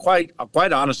I'm quite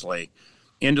honestly,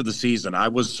 into the season, I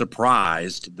was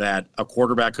surprised that a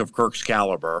quarterback of Kirk's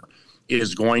caliber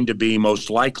is going to be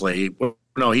most likely,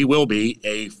 he will be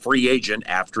a free agent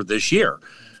after this year.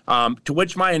 To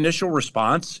which my initial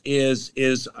response is,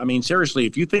 I mean, seriously,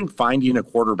 if you think finding a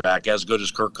quarterback as good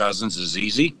as Kirk Cousins is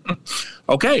easy,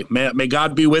 okay, may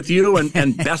God be with you,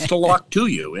 and best of luck to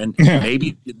you. And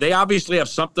maybe they obviously have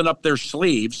something up their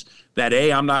sleeves that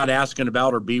A, I'm not asking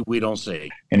about, or B, we don't see.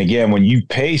 And again, when you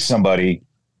pay somebody,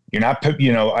 you're not,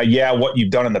 what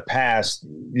you've done in the past,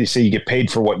 you say you get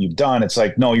paid for what you've done. It's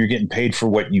like, no, you're getting paid for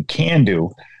what you can do.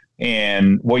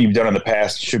 And what you've done in the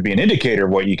past should be an indicator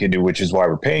of what you can do, which is why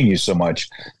we're paying you so much.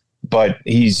 But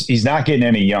he's not getting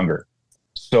any younger.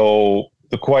 So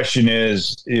the question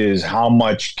is how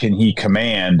much can he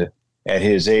command at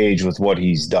his age with what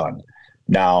he's done?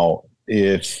 Now,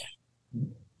 if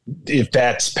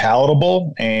that's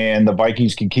palatable and the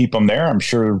Vikings can keep him there, I'm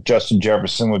sure Justin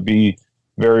Jefferson would be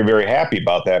very, very happy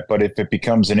about that. But if it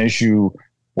becomes an issue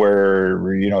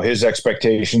where, his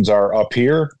expectations are up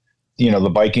here, the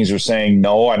Vikings are saying,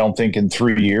 no, I don't think in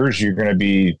 3 years you're going to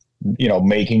be,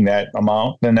 making that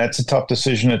amount, then that's a tough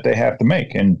decision that they have to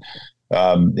make. And,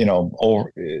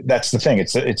 that's the thing.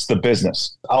 It's the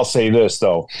business. I'll say this,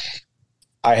 though.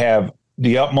 I have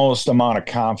the utmost amount of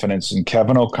confidence in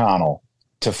Kevin O'Connell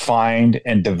to find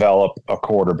and develop a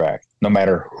quarterback, no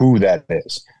matter who that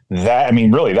is.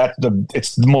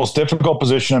 It's the most difficult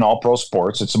position in all pro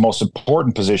sports. It's the most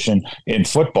important position in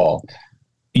football.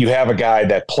 You have a guy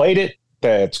that played it,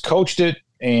 that's coached it,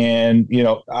 and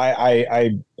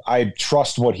I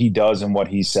trust what he does and what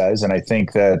he says, and I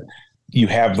think that you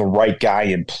have the right guy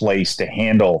in place to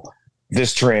handle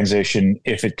this transition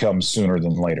if it comes sooner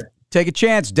than later. Take a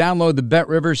chance. Download the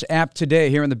BetRivers app today.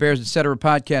 Here on the Bears Etc.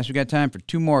 podcast, we got time for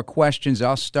 2 more questions.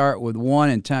 I'll start with one,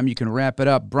 and Tom, you can wrap it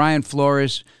up. Brian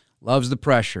Flores loves the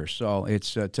pressure. So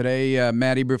it's today,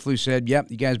 Matt Eberflus said,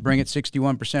 yep, you guys bring it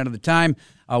 61% of the time.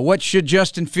 What should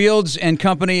Justin Fields and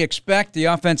company expect, the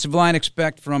offensive line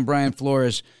expect from Brian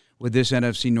Flores with this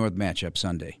NFC North matchup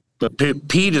Sunday? But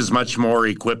Pete is much more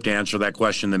equipped to answer that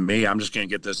question than me. I'm just going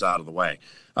to get this out of the way.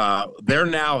 There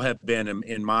now have been,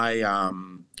 in my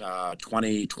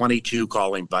 2022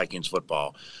 calling Vikings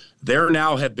football, there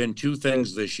now have been 2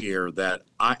 things this year that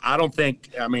I don't think,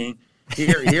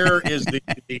 Here is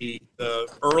the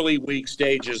early week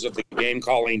stages of the game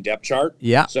calling depth chart.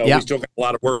 Yeah. So we still got a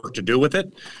lot of work to do with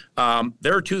it.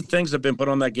 There are 2 things that have been put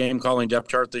on that game calling depth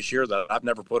chart this year that I've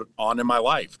never put on in my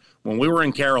life. When we were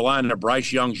in Carolina,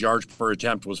 Bryce Young's yards per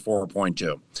attempt was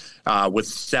 4.2 with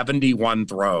 71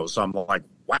 throws. So I'm like,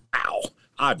 wow,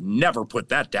 I've never put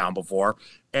that down before.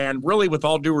 And really, with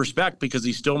all due respect, because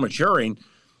he's still maturing,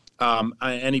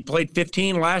 and he played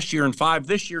 15 last year and 5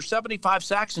 this year, 75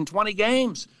 sacks in 20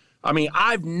 games.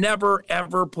 I've never,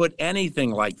 ever put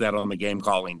anything like that on the game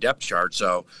calling depth chart.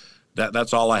 So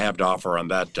that's all I have to offer on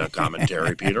that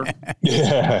commentary, Peter.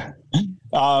 Yeah.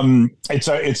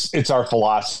 It's our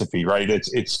philosophy, right?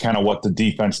 It's kind of what the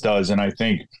defense does. And I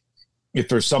think if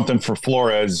there's something for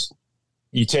Flores,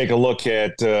 you take a look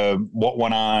at what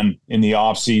went on in the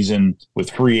offseason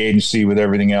with free agency, with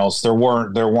everything else. There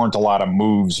weren't a lot of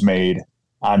moves made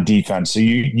on defense. So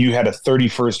you had a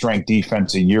 31st ranked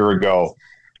defense a year ago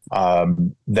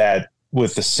that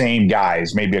with the same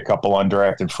guys, maybe a couple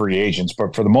undrafted free agents,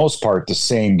 but for the most part, the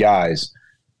same guys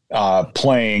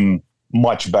playing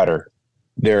much better.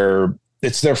 They're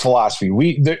It's their philosophy.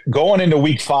 Going into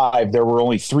week 5, there were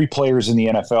only 3 players in the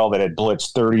NFL that had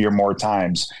blitzed 30 or more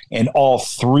times, and all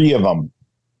 3 of them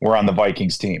were on the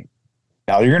Vikings team.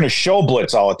 Now, you're going to show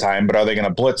blitz all the time, but are they going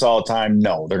to blitz all the time?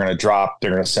 No. They're going to drop.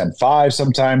 They're going to send 5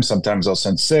 sometimes. Sometimes they'll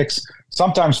send 6,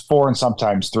 sometimes 4, and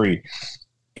sometimes 3.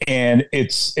 And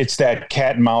it's that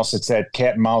cat and mouse. It's that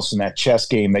cat and mouse and that chess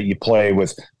game that you play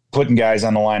with putting guys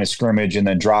on the line of scrimmage and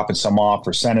then dropping some off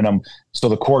or sending them so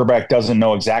the quarterback doesn't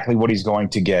know exactly what he's going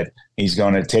to get. He's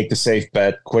going to take the safe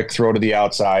bet, quick throw to the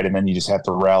outside, and then you just have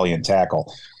to rally and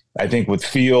tackle. I think with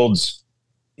Fields,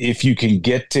 if you can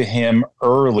get to him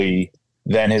early,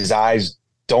 then his eyes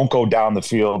don't go down the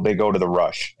field, they go to the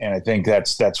rush. And I think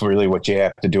that's really what you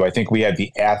have to do. I think we have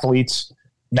the athletes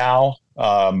now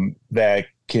that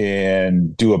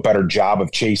can do a better job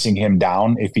of chasing him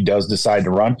down if he does decide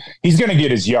to run. He's going to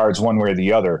get his yards one way or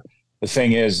the other. The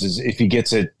thing is if he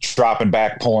gets it dropping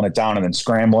back, pulling it down, and then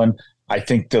scrambling, I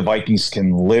think the Vikings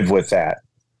can live with that,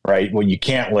 right? What you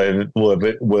can't live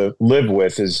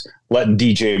with is letting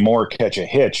DJ Moore catch a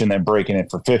hitch and then breaking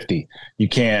it for 50. You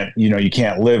can't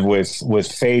live with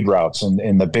fade routes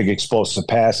and the big explosive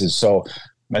passes. So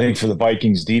I think for the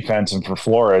Vikings defense and for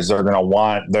Flores, they're going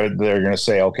to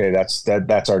say, okay,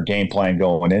 that's our game plan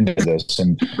going into this.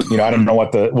 And, I don't know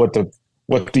what the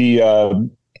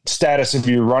status of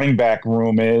your running back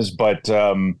room is, but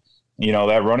the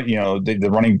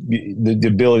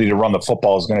ability to run the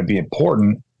football is going to be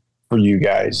important for you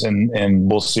guys. And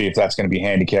we'll see if that's going to be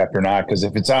handicapped or not. Cause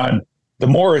if the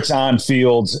more it's on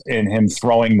Fields and him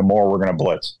throwing, the more we're going to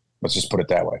blitz. Let's just put it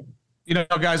that way.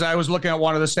 Guys, I was looking at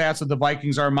one of the stats that the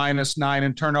Vikings are -9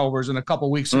 in turnovers. And a couple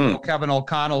of weeks ago, Kevin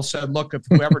O'Connell said, look, if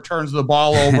whoever turns the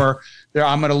ball over,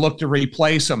 I'm going to look to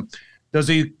replace him. Does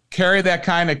he carry that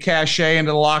kind of cachet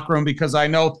into the locker room? Because I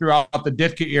know throughout the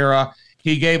Ditka era,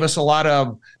 he gave us a lot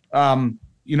of,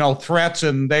 threats,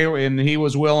 and he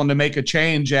was willing to make a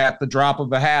change at the drop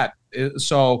of a hat.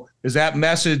 So is that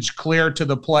message clear to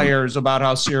the players about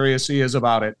how serious he is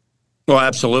about it? Well,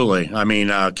 absolutely. I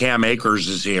mean, Cam Akers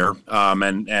is here,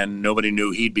 and nobody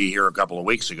knew he'd be here a couple of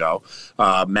weeks ago.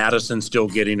 Madison's still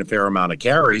getting a fair amount of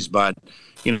carries, but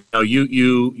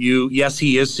yes,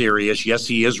 he is serious. Yes,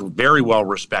 he is very well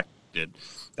respected.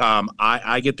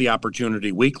 I get the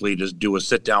opportunity weekly to do a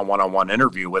sit-down one-on-one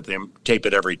interview with him, tape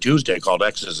it every Tuesday, called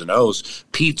X's and O's.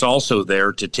 Pete's also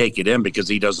there to take it in because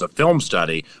he does a film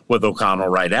study with O'Connell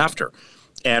right after.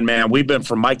 And, man, we've been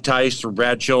from Mike Tice through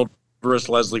Brad Childress,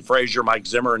 Leslie Frazier, Mike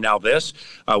Zimmer, and now this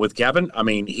with Kevin. I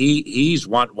mean, he's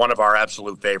one of our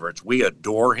absolute favorites. We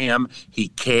adore him. He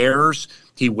cares.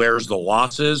 He wears the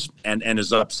losses and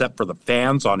is upset for the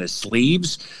fans on his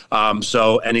sleeves.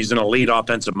 And he's an elite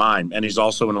offensive mind, and he's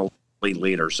also an elite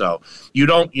leader. So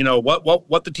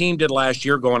what the team did last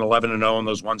year, going 11-0 in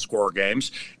those one-score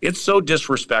games. It's so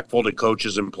disrespectful to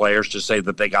coaches and players to say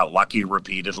that they got lucky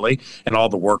repeatedly and all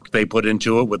the work they put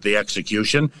into it with the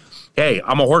execution. Hey,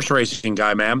 I'm a horse racing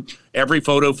guy, man. Every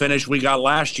photo finish we got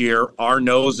last year, our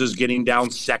nose is getting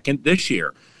down second this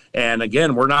year. And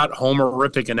again, we're not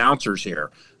homerific announcers here.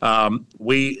 They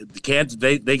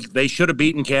should have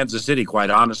beaten Kansas City, quite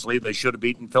honestly. They should have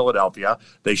beaten Philadelphia.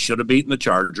 They should have beaten the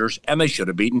Chargers, and they should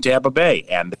have beaten Tampa Bay,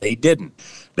 and they didn't.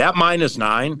 That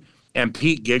 -9, and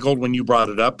Pete giggled when you brought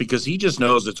it up because he just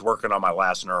knows it's working on my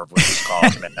last nerve with his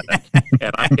calls, man.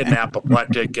 And I'm getting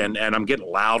apoplectic, and I'm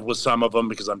getting loud with some of them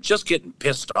because I'm just getting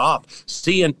pissed off.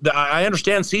 I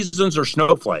understand seasons are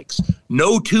snowflakes.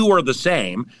 No two are the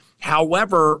same.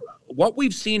 However, what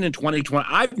we've seen in 2020,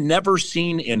 I've never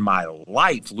seen in my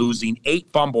life losing 8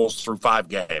 fumbles through 5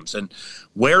 games. And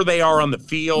where they are on the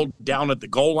field, down at the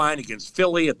goal line against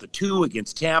Philly, at the 2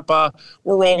 against Tampa,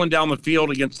 we're rolling down the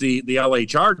field against the LA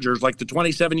Chargers like the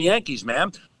 27 Yankees,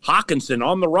 man. Hawkinson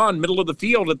on the run, middle of the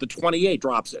field at the 28,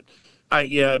 drops it.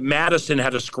 Madison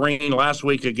had a screen last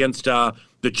week against the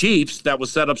Chiefs that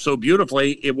was set up so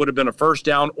beautifully, it would have been a first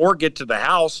down or get to the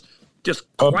house. Just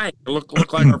clank.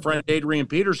 Look like our friend Adrian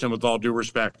Peterson, with all due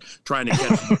respect, trying to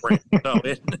catch the break. So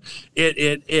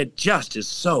it just is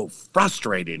so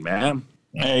frustrating, man.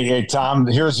 Hey, Tom.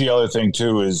 Here's the other thing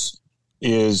too: is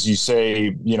you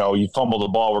say you fumble the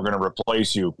ball, we're going to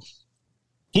replace you.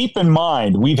 Keep in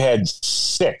mind, we've had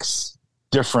 6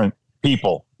 different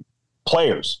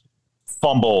players,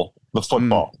 fumble the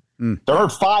football. There are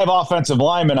 5 offensive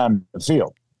linemen on the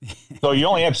field. So you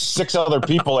only have 6 other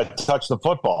people that touch the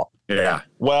football. Yeah.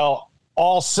 Well,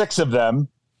 all 6 of them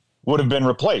would have been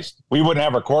replaced. We wouldn't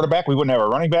have a quarterback. We wouldn't have a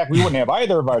running back. We wouldn't have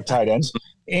either of our tight ends.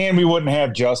 And we wouldn't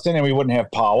have Justin, and we wouldn't have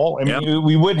Powell. I mean,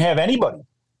 we wouldn't have anybody.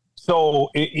 So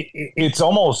it's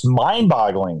almost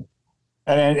mind-boggling.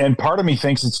 And part of me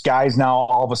thinks it's guys now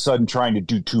all of a sudden trying to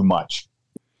do too much.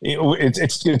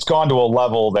 it's gone to a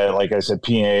level that, like I said,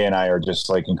 PA and I are just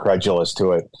like incredulous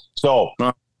to it. So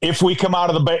if we come out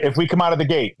of the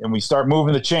gate and we start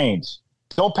moving the chains,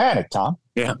 don't panic, Tom.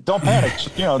 Yeah. Don't panic.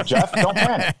 Jeff, don't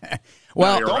panic.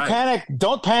 Well,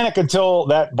 Don't panic until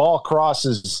that ball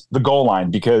crosses the goal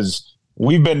line, because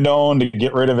we've been known to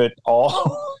get rid of it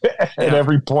all at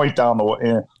every point along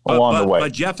the way.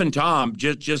 But Jeff and Tom,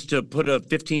 just to put a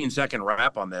 15-second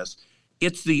wrap on this,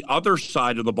 it's the other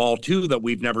side of the ball, too, that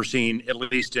we've never seen, at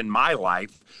least in my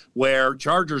life, where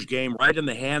Chargers game right in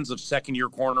the hands of second-year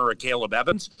corner Caleb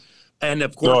Evans. And,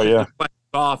 of course,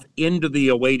 off into the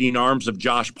awaiting arms of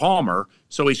Josh Palmer.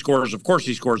 So he scores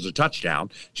a touchdown.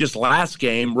 Just last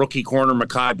game, rookie corner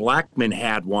Mekhi Blackman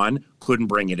had one, couldn't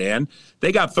bring it in.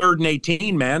 They got 3rd and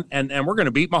 18, man, and we're going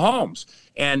to beat Mahomes.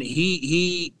 And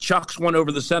he chucks one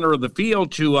over the center of the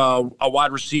field to a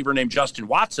wide receiver named Justin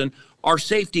Watson. Our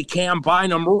safety Cam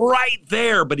Bynum right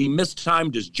there, but he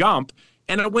mistimed his jump,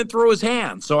 and it went through his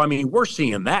hand. So, I mean, we're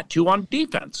seeing that, too, on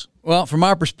defense. Well, from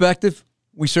our perspective,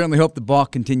 we certainly hope the ball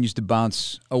continues to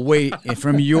bounce away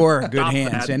from your good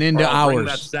hands and into ours. Bring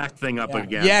that sack thing up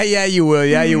again. Yeah, you will.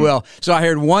 Yeah, you will. So I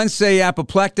heard one say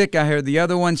apoplectic. I heard the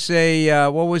other one say,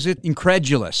 what was it?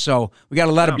 Incredulous. So we got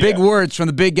a lot of big words from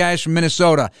the big guys from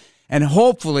Minnesota. And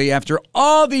hopefully, after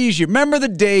all these years, remember the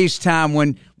days, Tom,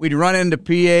 when we'd run into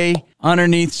PA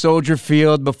underneath Soldier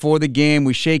Field before the game.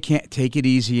 We shake hands. Take it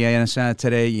easy,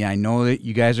 today. Yeah, I know that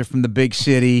you guys are from the big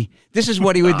city. This is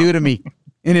what he would do to me.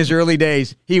 In his early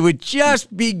days, he would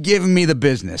just be giving me the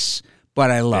business,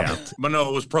 but I love it. But no,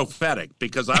 it was prophetic,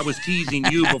 because I was teasing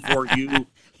you before you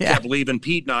kept leaving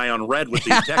Pete and I on red with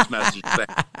these text messages.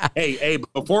 Hey,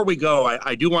 before we go,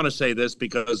 I do want to say this,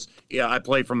 because, I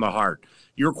play from the heart.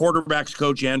 Your quarterback's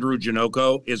coach, Andrew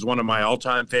Janocko, is one of my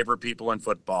all-time favorite people in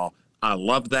football. I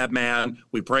love that man.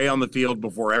 We pray on the field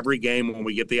before every game when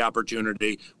we get the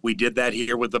opportunity. We did that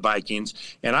here with the Vikings.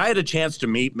 And I had a chance to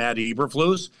meet Matt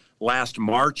Eberflus last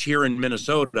March here in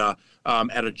Minnesota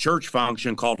at a church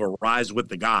function called A Rise with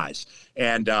the Guys.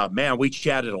 And, man, we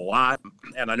chatted a lot.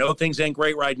 And I know things ain't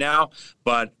great right now,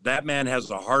 but that man has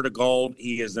a heart of gold.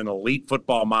 He is an elite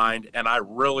football mind, and I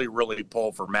really, really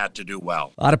pull for Matt to do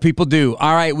well. A lot of people do.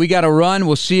 All right, we got to run.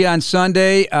 We'll see you on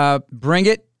Sunday. Bring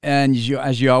it. And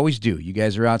as you always do, you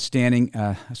guys are outstanding.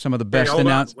 Some of the best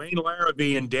announced. Wayne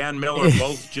Larrabee and Dan Miller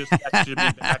both just texted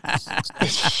me back.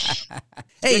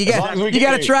 Hey, you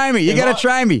got to try me. You got to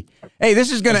try me. Hey,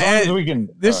 this is going to end. We can.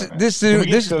 This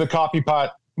get to the coffee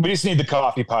pot. We just need the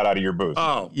coffee pot out of your booth.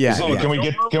 Oh, yeah. Can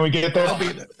we get there?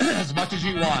 As much as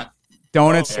you want.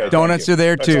 Donuts are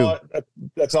there too.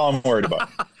 That's all I'm worried about.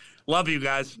 Love you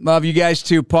guys. Love you guys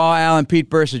too. Paul Allen,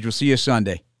 Pete Bursage. We'll see you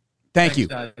Sunday. Thanks, you.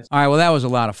 Guys. All right, well, that was a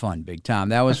lot of fun, Big Tom.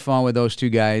 That was fun with those two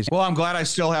guys. Well, I'm glad I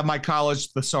still have my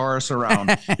college thesaurus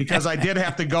around, because I did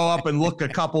have to go up and look a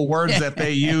couple words that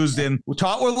they used.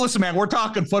 Well, listen, man, we're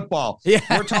talking football. Yeah.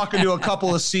 We're talking to a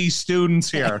couple of C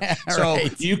students here. So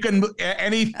you can,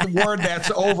 any word that's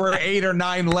over 8 or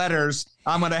 9 letters,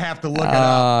 I'm going to have to look it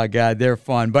up. Oh, God, they're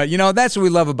fun. But, that's what we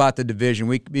love about the division.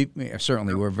 We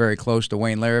certainly we're very close to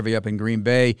Wayne Larrabee up in Green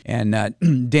Bay and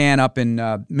Dan up in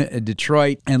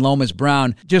Detroit and Lomas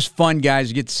Brown. Just fun guys.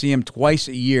 You get to see them twice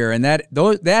a year, and that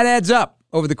adds up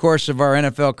over the course of our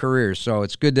NFL careers. So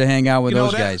it's good to hang out with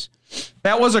those guys.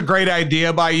 That was a great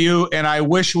idea by you, and I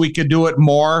wish we could do it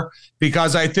more,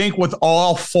 because I think with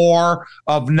all 4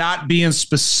 of not being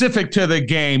specific to the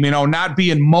game, not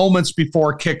being moments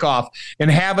before kickoff and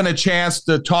having a chance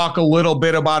to talk a little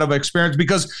bit about an experience,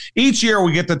 because each year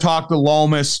we get to talk to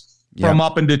Lomas from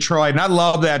up in Detroit, and I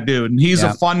love that dude, and he's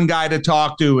a fun guy to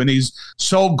talk to, and he's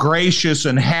so gracious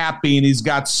and happy, and he's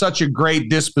got such a great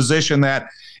disposition that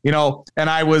and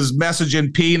I was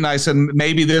messaging Pete, and I said,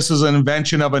 maybe this is an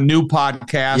invention of a new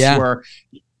podcast where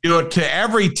you do it to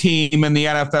every team in the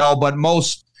NFL, but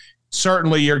most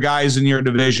certainly your guys in your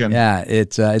division. Yeah,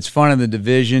 it's fun in the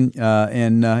division,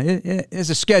 and it's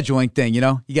a scheduling thing. You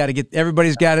got to get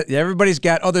everybody's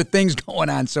got other things going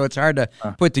on, so it's hard to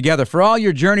put together. For all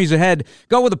your journeys ahead,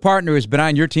 go with a partner who's been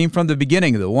on your team from the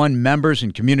beginning. The one members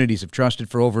and communities have trusted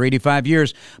for over 85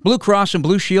 years. Blue Cross and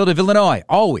Blue Shield of Illinois,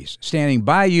 always standing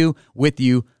by you, with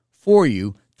you, for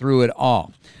you through it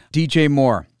all. DJ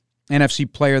Moore, NFC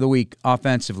Player of the Week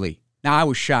offensively. Now, I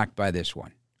was shocked by this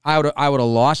one. I would have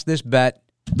lost this bet.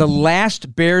 The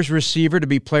last Bears receiver to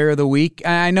be Player of the Week,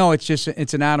 I know it's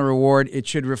an honor award. It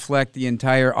should reflect the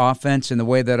entire offense and the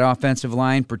way that offensive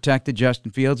line protected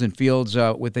Justin Fields and Fields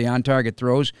with the on-target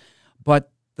throws.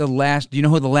 But do you know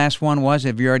who the last one was?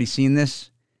 Have you already seen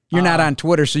this? You're not on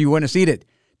Twitter, so you wouldn't have seen it.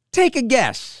 Take a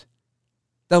guess.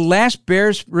 The last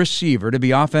Bears receiver to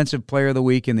be Offensive Player of the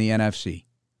Week in the NFC.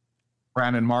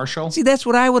 Brandon Marshall? See, that's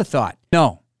what I would have thought.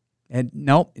 No. And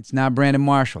nope, it's not Brandon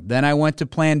Marshall. Then I went to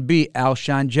plan B,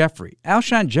 Alshon Jeffrey.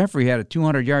 Alshon Jeffrey had a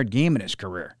 200-yard game in his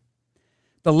career.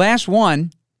 The last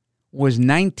one was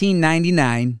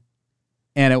 1999,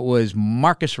 and it was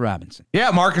Marcus Robinson.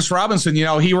 Yeah, Marcus Robinson,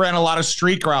 he ran a lot of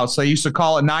streak routes. They used to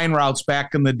call it 9 routes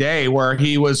back in the day, where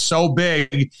he was so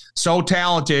big, so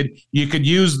talented, you could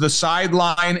use the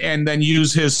sideline and then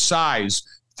use his size.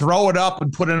 Throw it up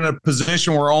and put it in a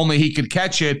position where only he could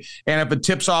catch it. And if it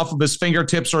tips off of his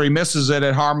fingertips or he misses it,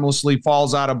 it harmlessly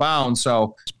falls out of bounds.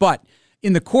 But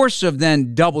in the course of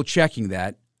then double checking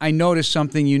that, I noticed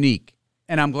something unique,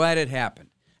 and I'm glad it happened.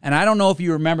 And I don't know if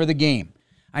you remember the game.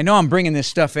 I know I'm bringing this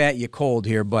stuff at you cold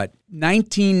here, but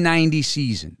 1990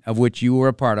 season, of which you were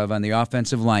a part of on the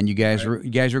offensive line. You guys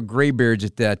were graybeards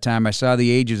at that time. I saw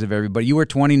the ages of everybody. You were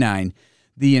 29.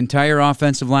 The entire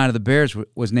offensive line of the Bears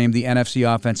was named the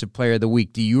NFC Offensive Player of the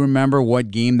Week. Do you remember what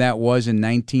game that was in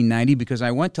 1990? Because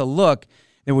I went to look.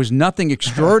 There was nothing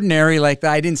extraordinary like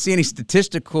that. I didn't see any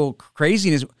statistical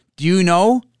craziness. Do you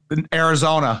know?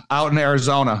 Out in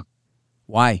Arizona.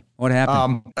 Why? What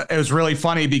happened? It was really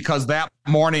funny because that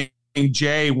morning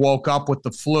Jay woke up with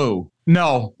the flu.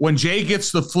 No, when Jay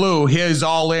gets the flu, he's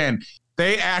all in.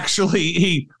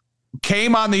 He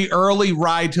came on the early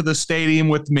ride to the stadium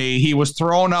with me. He was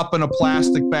thrown up in a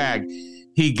plastic bag.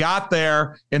 He got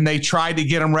there, and they tried to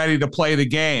get him ready to play the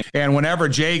game. And whenever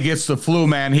Jay gets the flu,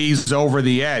 man, he's over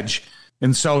the edge.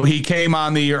 And so he came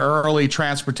on the early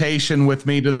transportation with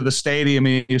me to the stadium,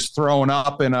 and he's thrown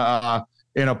up in a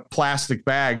plastic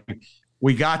bag.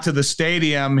 We got to the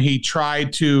stadium. He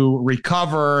tried to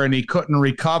recover, and he couldn't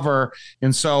recover.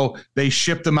 And so they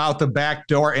shipped him out the back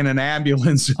door in an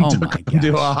ambulance and took him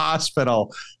to a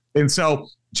hospital. And so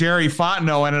Jerry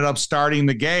Fontenot ended up starting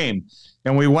the game.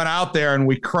 And we went out there, and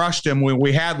we crushed him.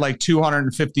 We had like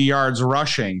 250 yards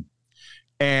rushing.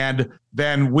 And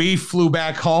then we flew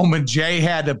back home, and Jay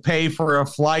had to pay for a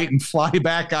flight and fly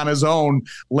back on his own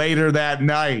later that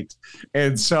night.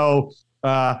 And so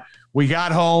we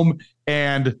got home,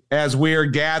 and as we were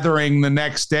gathering the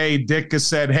next day, Ditka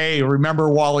said, "Hey, remember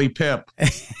Wally Pipp?"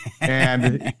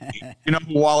 And you know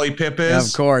who Wally Pipp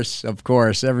is? Of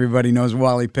course. Everybody knows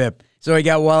Wally Pipp. So he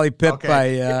got Wally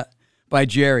Pipp by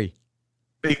Jerry.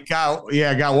 He got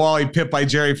Wally Pipp by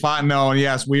Jerry Fontenot, and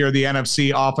yes, we are the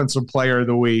NFC Offensive Player of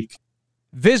the Week.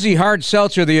 Vizzy Hard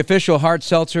Seltzer, the official hard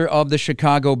seltzer of the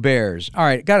Chicago Bears. All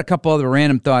right, got a couple other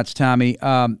random thoughts, Tommy.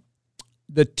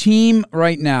 The team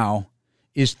right now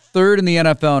is third in the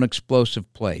NFL in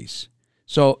explosive plays.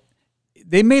 So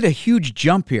they made a huge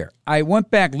jump here. I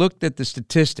went back, looked at the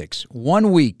statistics.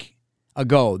 1 week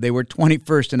ago, they were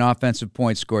 21st in offensive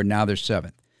points scored. Now they're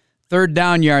 7th. Third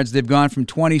down yards, they've gone from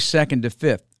 22nd to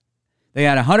 5th. They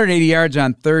had 180 yards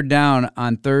on third down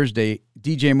on Thursday.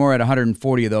 DJ Moore had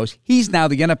 140 of those. He's now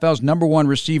the NFL's number one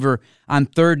receiver on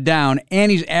third down,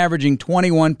 and he's averaging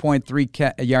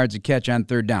 21.3 yards a catch on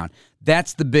third down.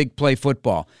 That's the big play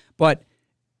football. But,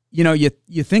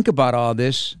 you think about all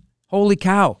this, holy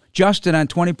cow, Justin on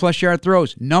 20-plus yard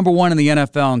throws, number one in the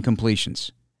NFL in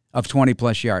completions of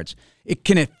 20-plus yards.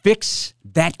 Can it fix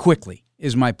that quickly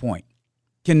is my point.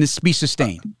 Can this be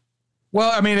sustained? Well,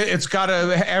 I mean,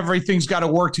 everything's got to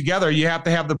work together. You have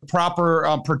to have the proper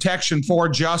protection for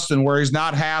Justin where he's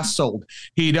not hassled.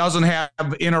 He doesn't have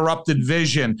interrupted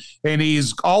vision, and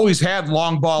he's always had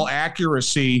long ball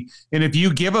accuracy. And if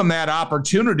you give him that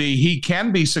opportunity, he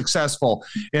can be successful.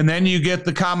 And then you get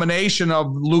the combination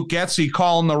of Luke Getsy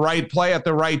calling the right play at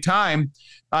the right time.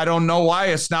 I don't know why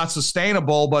it's not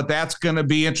sustainable, but that's going to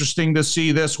be interesting to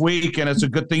see this week. And it's a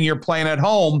good thing you're playing at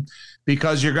home,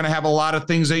 because you're going to have a lot of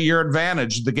things at your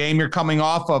advantage. The game you're coming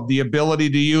off of, the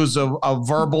ability to use a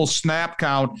verbal snap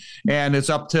count, and it's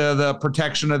up to the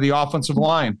protection of the offensive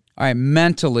line. All right,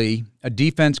 mentally, a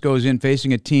defense goes in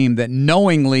facing a team that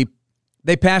knowingly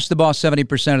they pass the ball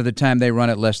 70% of the time, they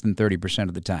run it less than 30%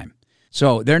 of the time.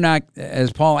 So they're not,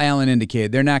 as Paul Allen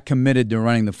indicated, they're not committed to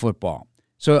running the football.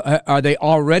 So are they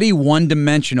already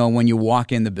one-dimensional when you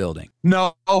walk in the building?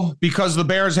 No, because the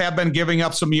Bears have been giving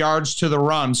up some yards to the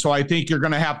run. So I think you're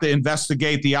going to have to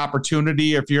investigate the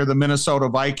opportunity if you're the Minnesota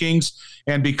Vikings.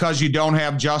 And because you don't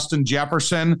have Justin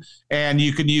Jefferson, and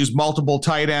you can use multiple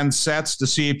tight end sets to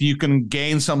see if you can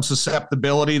gain some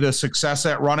susceptibility to success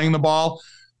at running the ball.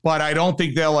 But I don't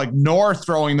think they'll ignore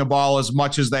throwing the ball as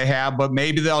much as they have, but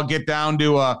maybe they'll get down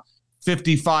to a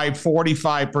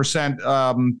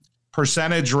 55-45%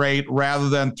 percentage rate rather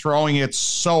than throwing it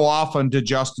so often to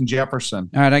Justin Jefferson.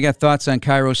 All right, I got thoughts on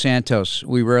Cairo Santos.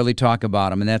 We rarely talk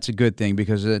about him, and that's a good thing,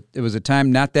 because it was a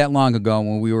time not that long ago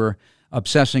when we were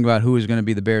obsessing about who is going to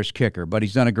be the Bears kicker, but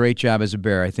he's done a great job as a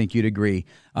Bear. I think you'd agree.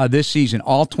 This season,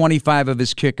 all 25 of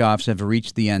his kickoffs have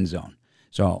reached the end zone.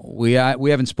 So we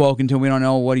haven't spoken to him. We don't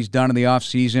know what he's done in the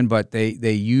offseason, but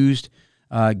they used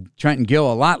Trenton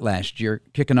Gill a lot last year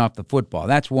kicking off the football.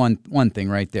 That's one thing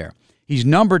right there. He's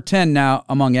number 10 now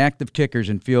among active kickers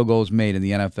in field goals made in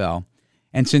the NFL.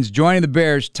 And since joining the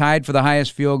Bears, tied for the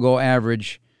highest field goal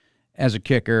average as a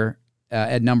kicker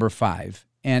at number 5.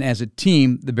 And as a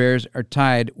team, the Bears are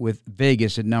tied with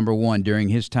Vegas at number 1 during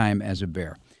his time as a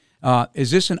Bear.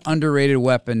 Is this an underrated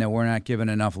weapon that we're not giving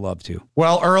enough love to?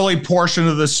 Well, early portion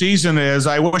of the season is.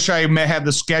 I wish I had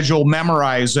the schedule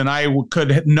memorized and I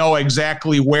could know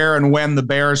exactly where and when the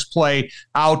Bears play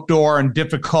outdoor and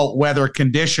difficult weather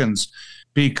conditions,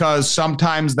 because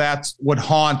sometimes that's what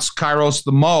haunts Kairos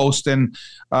the most. And,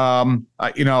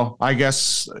 I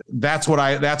guess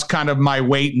that's kind of my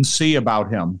wait and see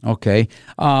about him. Okay.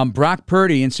 Brock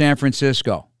Purdy in San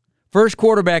Francisco. First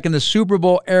quarterback in the Super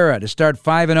Bowl era to start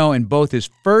 5-0 in both his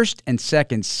first and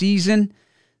second season.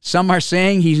 Some are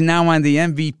saying he's now on the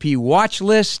MVP watch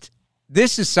list.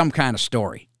 This is some kind of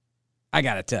story, I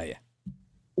got to tell you.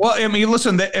 Well, I mean,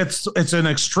 listen, it's an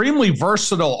extremely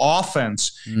versatile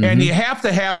offense, and you have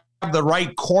to have the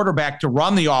right quarterback to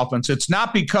run the offense. It's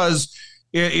not because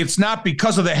of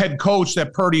the head coach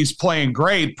that Purdy's playing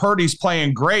great. Purdy's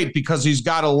playing great because he's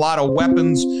got a lot of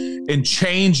weapons and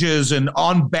changes and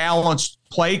unbalanced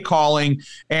play calling,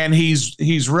 and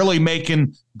he's really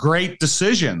making great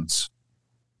decisions.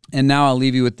 And now I'll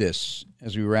leave you with this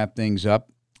as we wrap things up.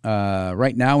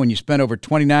 Right now, when you spend over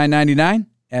 $29.99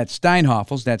 at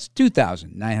Steinhoffel's, that's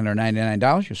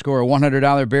 $2,999. You'll score a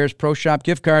 $100 Bears Pro Shop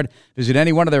gift card. Visit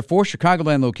any one of their 4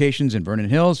 Chicagoland locations in Vernon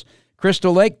Hills,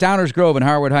 Crystal Lake, Downers Grove, and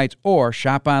Harwood Heights, or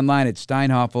shop online at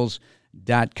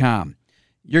steinhoffels.com.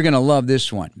 You're going to love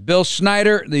this one. Bill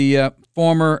Snyder, the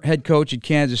former head coach at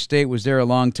Kansas State, was there a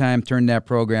long time, turned that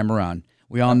program around.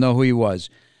 We all know who he was.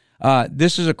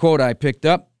 This is a quote I picked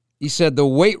up. He said, "The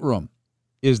weight room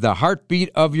is the heartbeat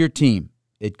of your team.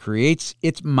 It creates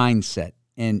its mindset,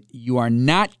 and you are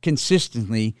not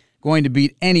consistently going to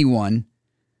beat anyone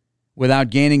without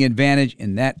gaining advantage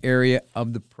in that area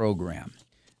of the program."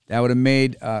 That would have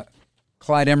made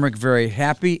Clyde Emmerich very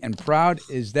happy and proud.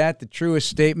 Is that the truest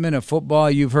statement of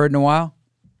football you've heard in a while?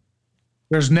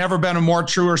 There's never been a more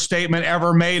truer statement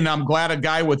ever made, and I'm glad a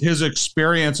guy with his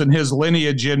experience and his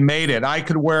lineage made it. I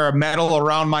could wear a medal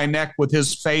around my neck with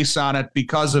his face on it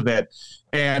because of it.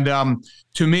 And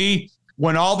to me,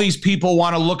 when all these people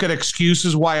want to look at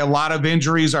excuses why a lot of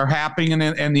injuries are happening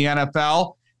in the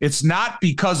NFL, it's not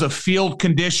because of field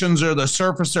conditions or the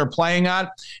surface they're playing on.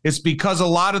 It's because a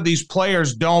lot of these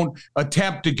players don't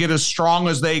attempt to get as strong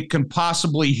as they can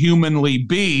possibly humanly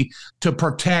be to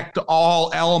protect all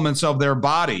elements of their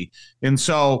body. And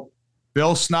so,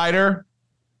 Bill Snyder,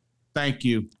 thank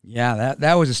you. Yeah,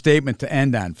 that was a statement to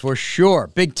end on, for sure.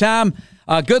 Big Tom,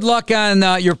 good luck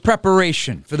on your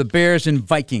preparation for the Bears and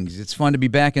Vikings. It's fun to be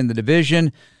back in the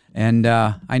division, and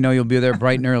I know you'll be there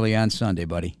bright and early on Sunday,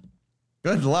 buddy.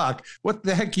 Good luck. What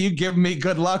the heck are you giving me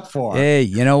good luck for? Hey,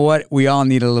 you know what? We all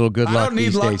need a little good luck. I don't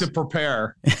need luck days. to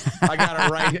prepare. I got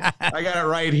it right. I got it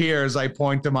right here as I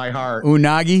point to my heart.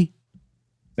 Unagi?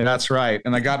 That's right.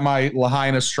 And I got my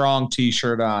Lahaina Strong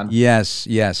T-shirt on. Yes,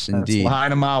 indeed.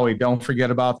 Lahaina Maui. Don't forget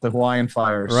about the Hawaiian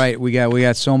fires. Right. We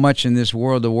got so much in this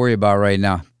world to worry about right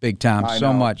now. Big Tom.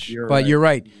 So much. You're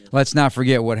right. Let's not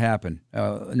forget what happened.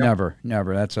 Never.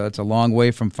 That's a long way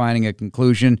from finding a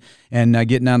conclusion and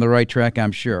getting on the right track,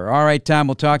 I'm sure. All right, Tom,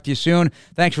 we'll talk to you soon.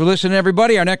 Thanks for listening,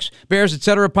 everybody. Our next Bears,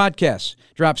 Etc. podcast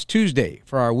drops Tuesday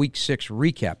for our Week 6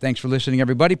 recap. Thanks for listening,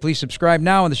 everybody. Please subscribe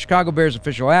now on the Chicago Bears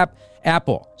official app,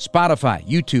 Apple, Spotify,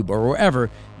 YouTube, or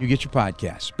wherever you get your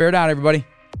podcasts. Bear down, everybody.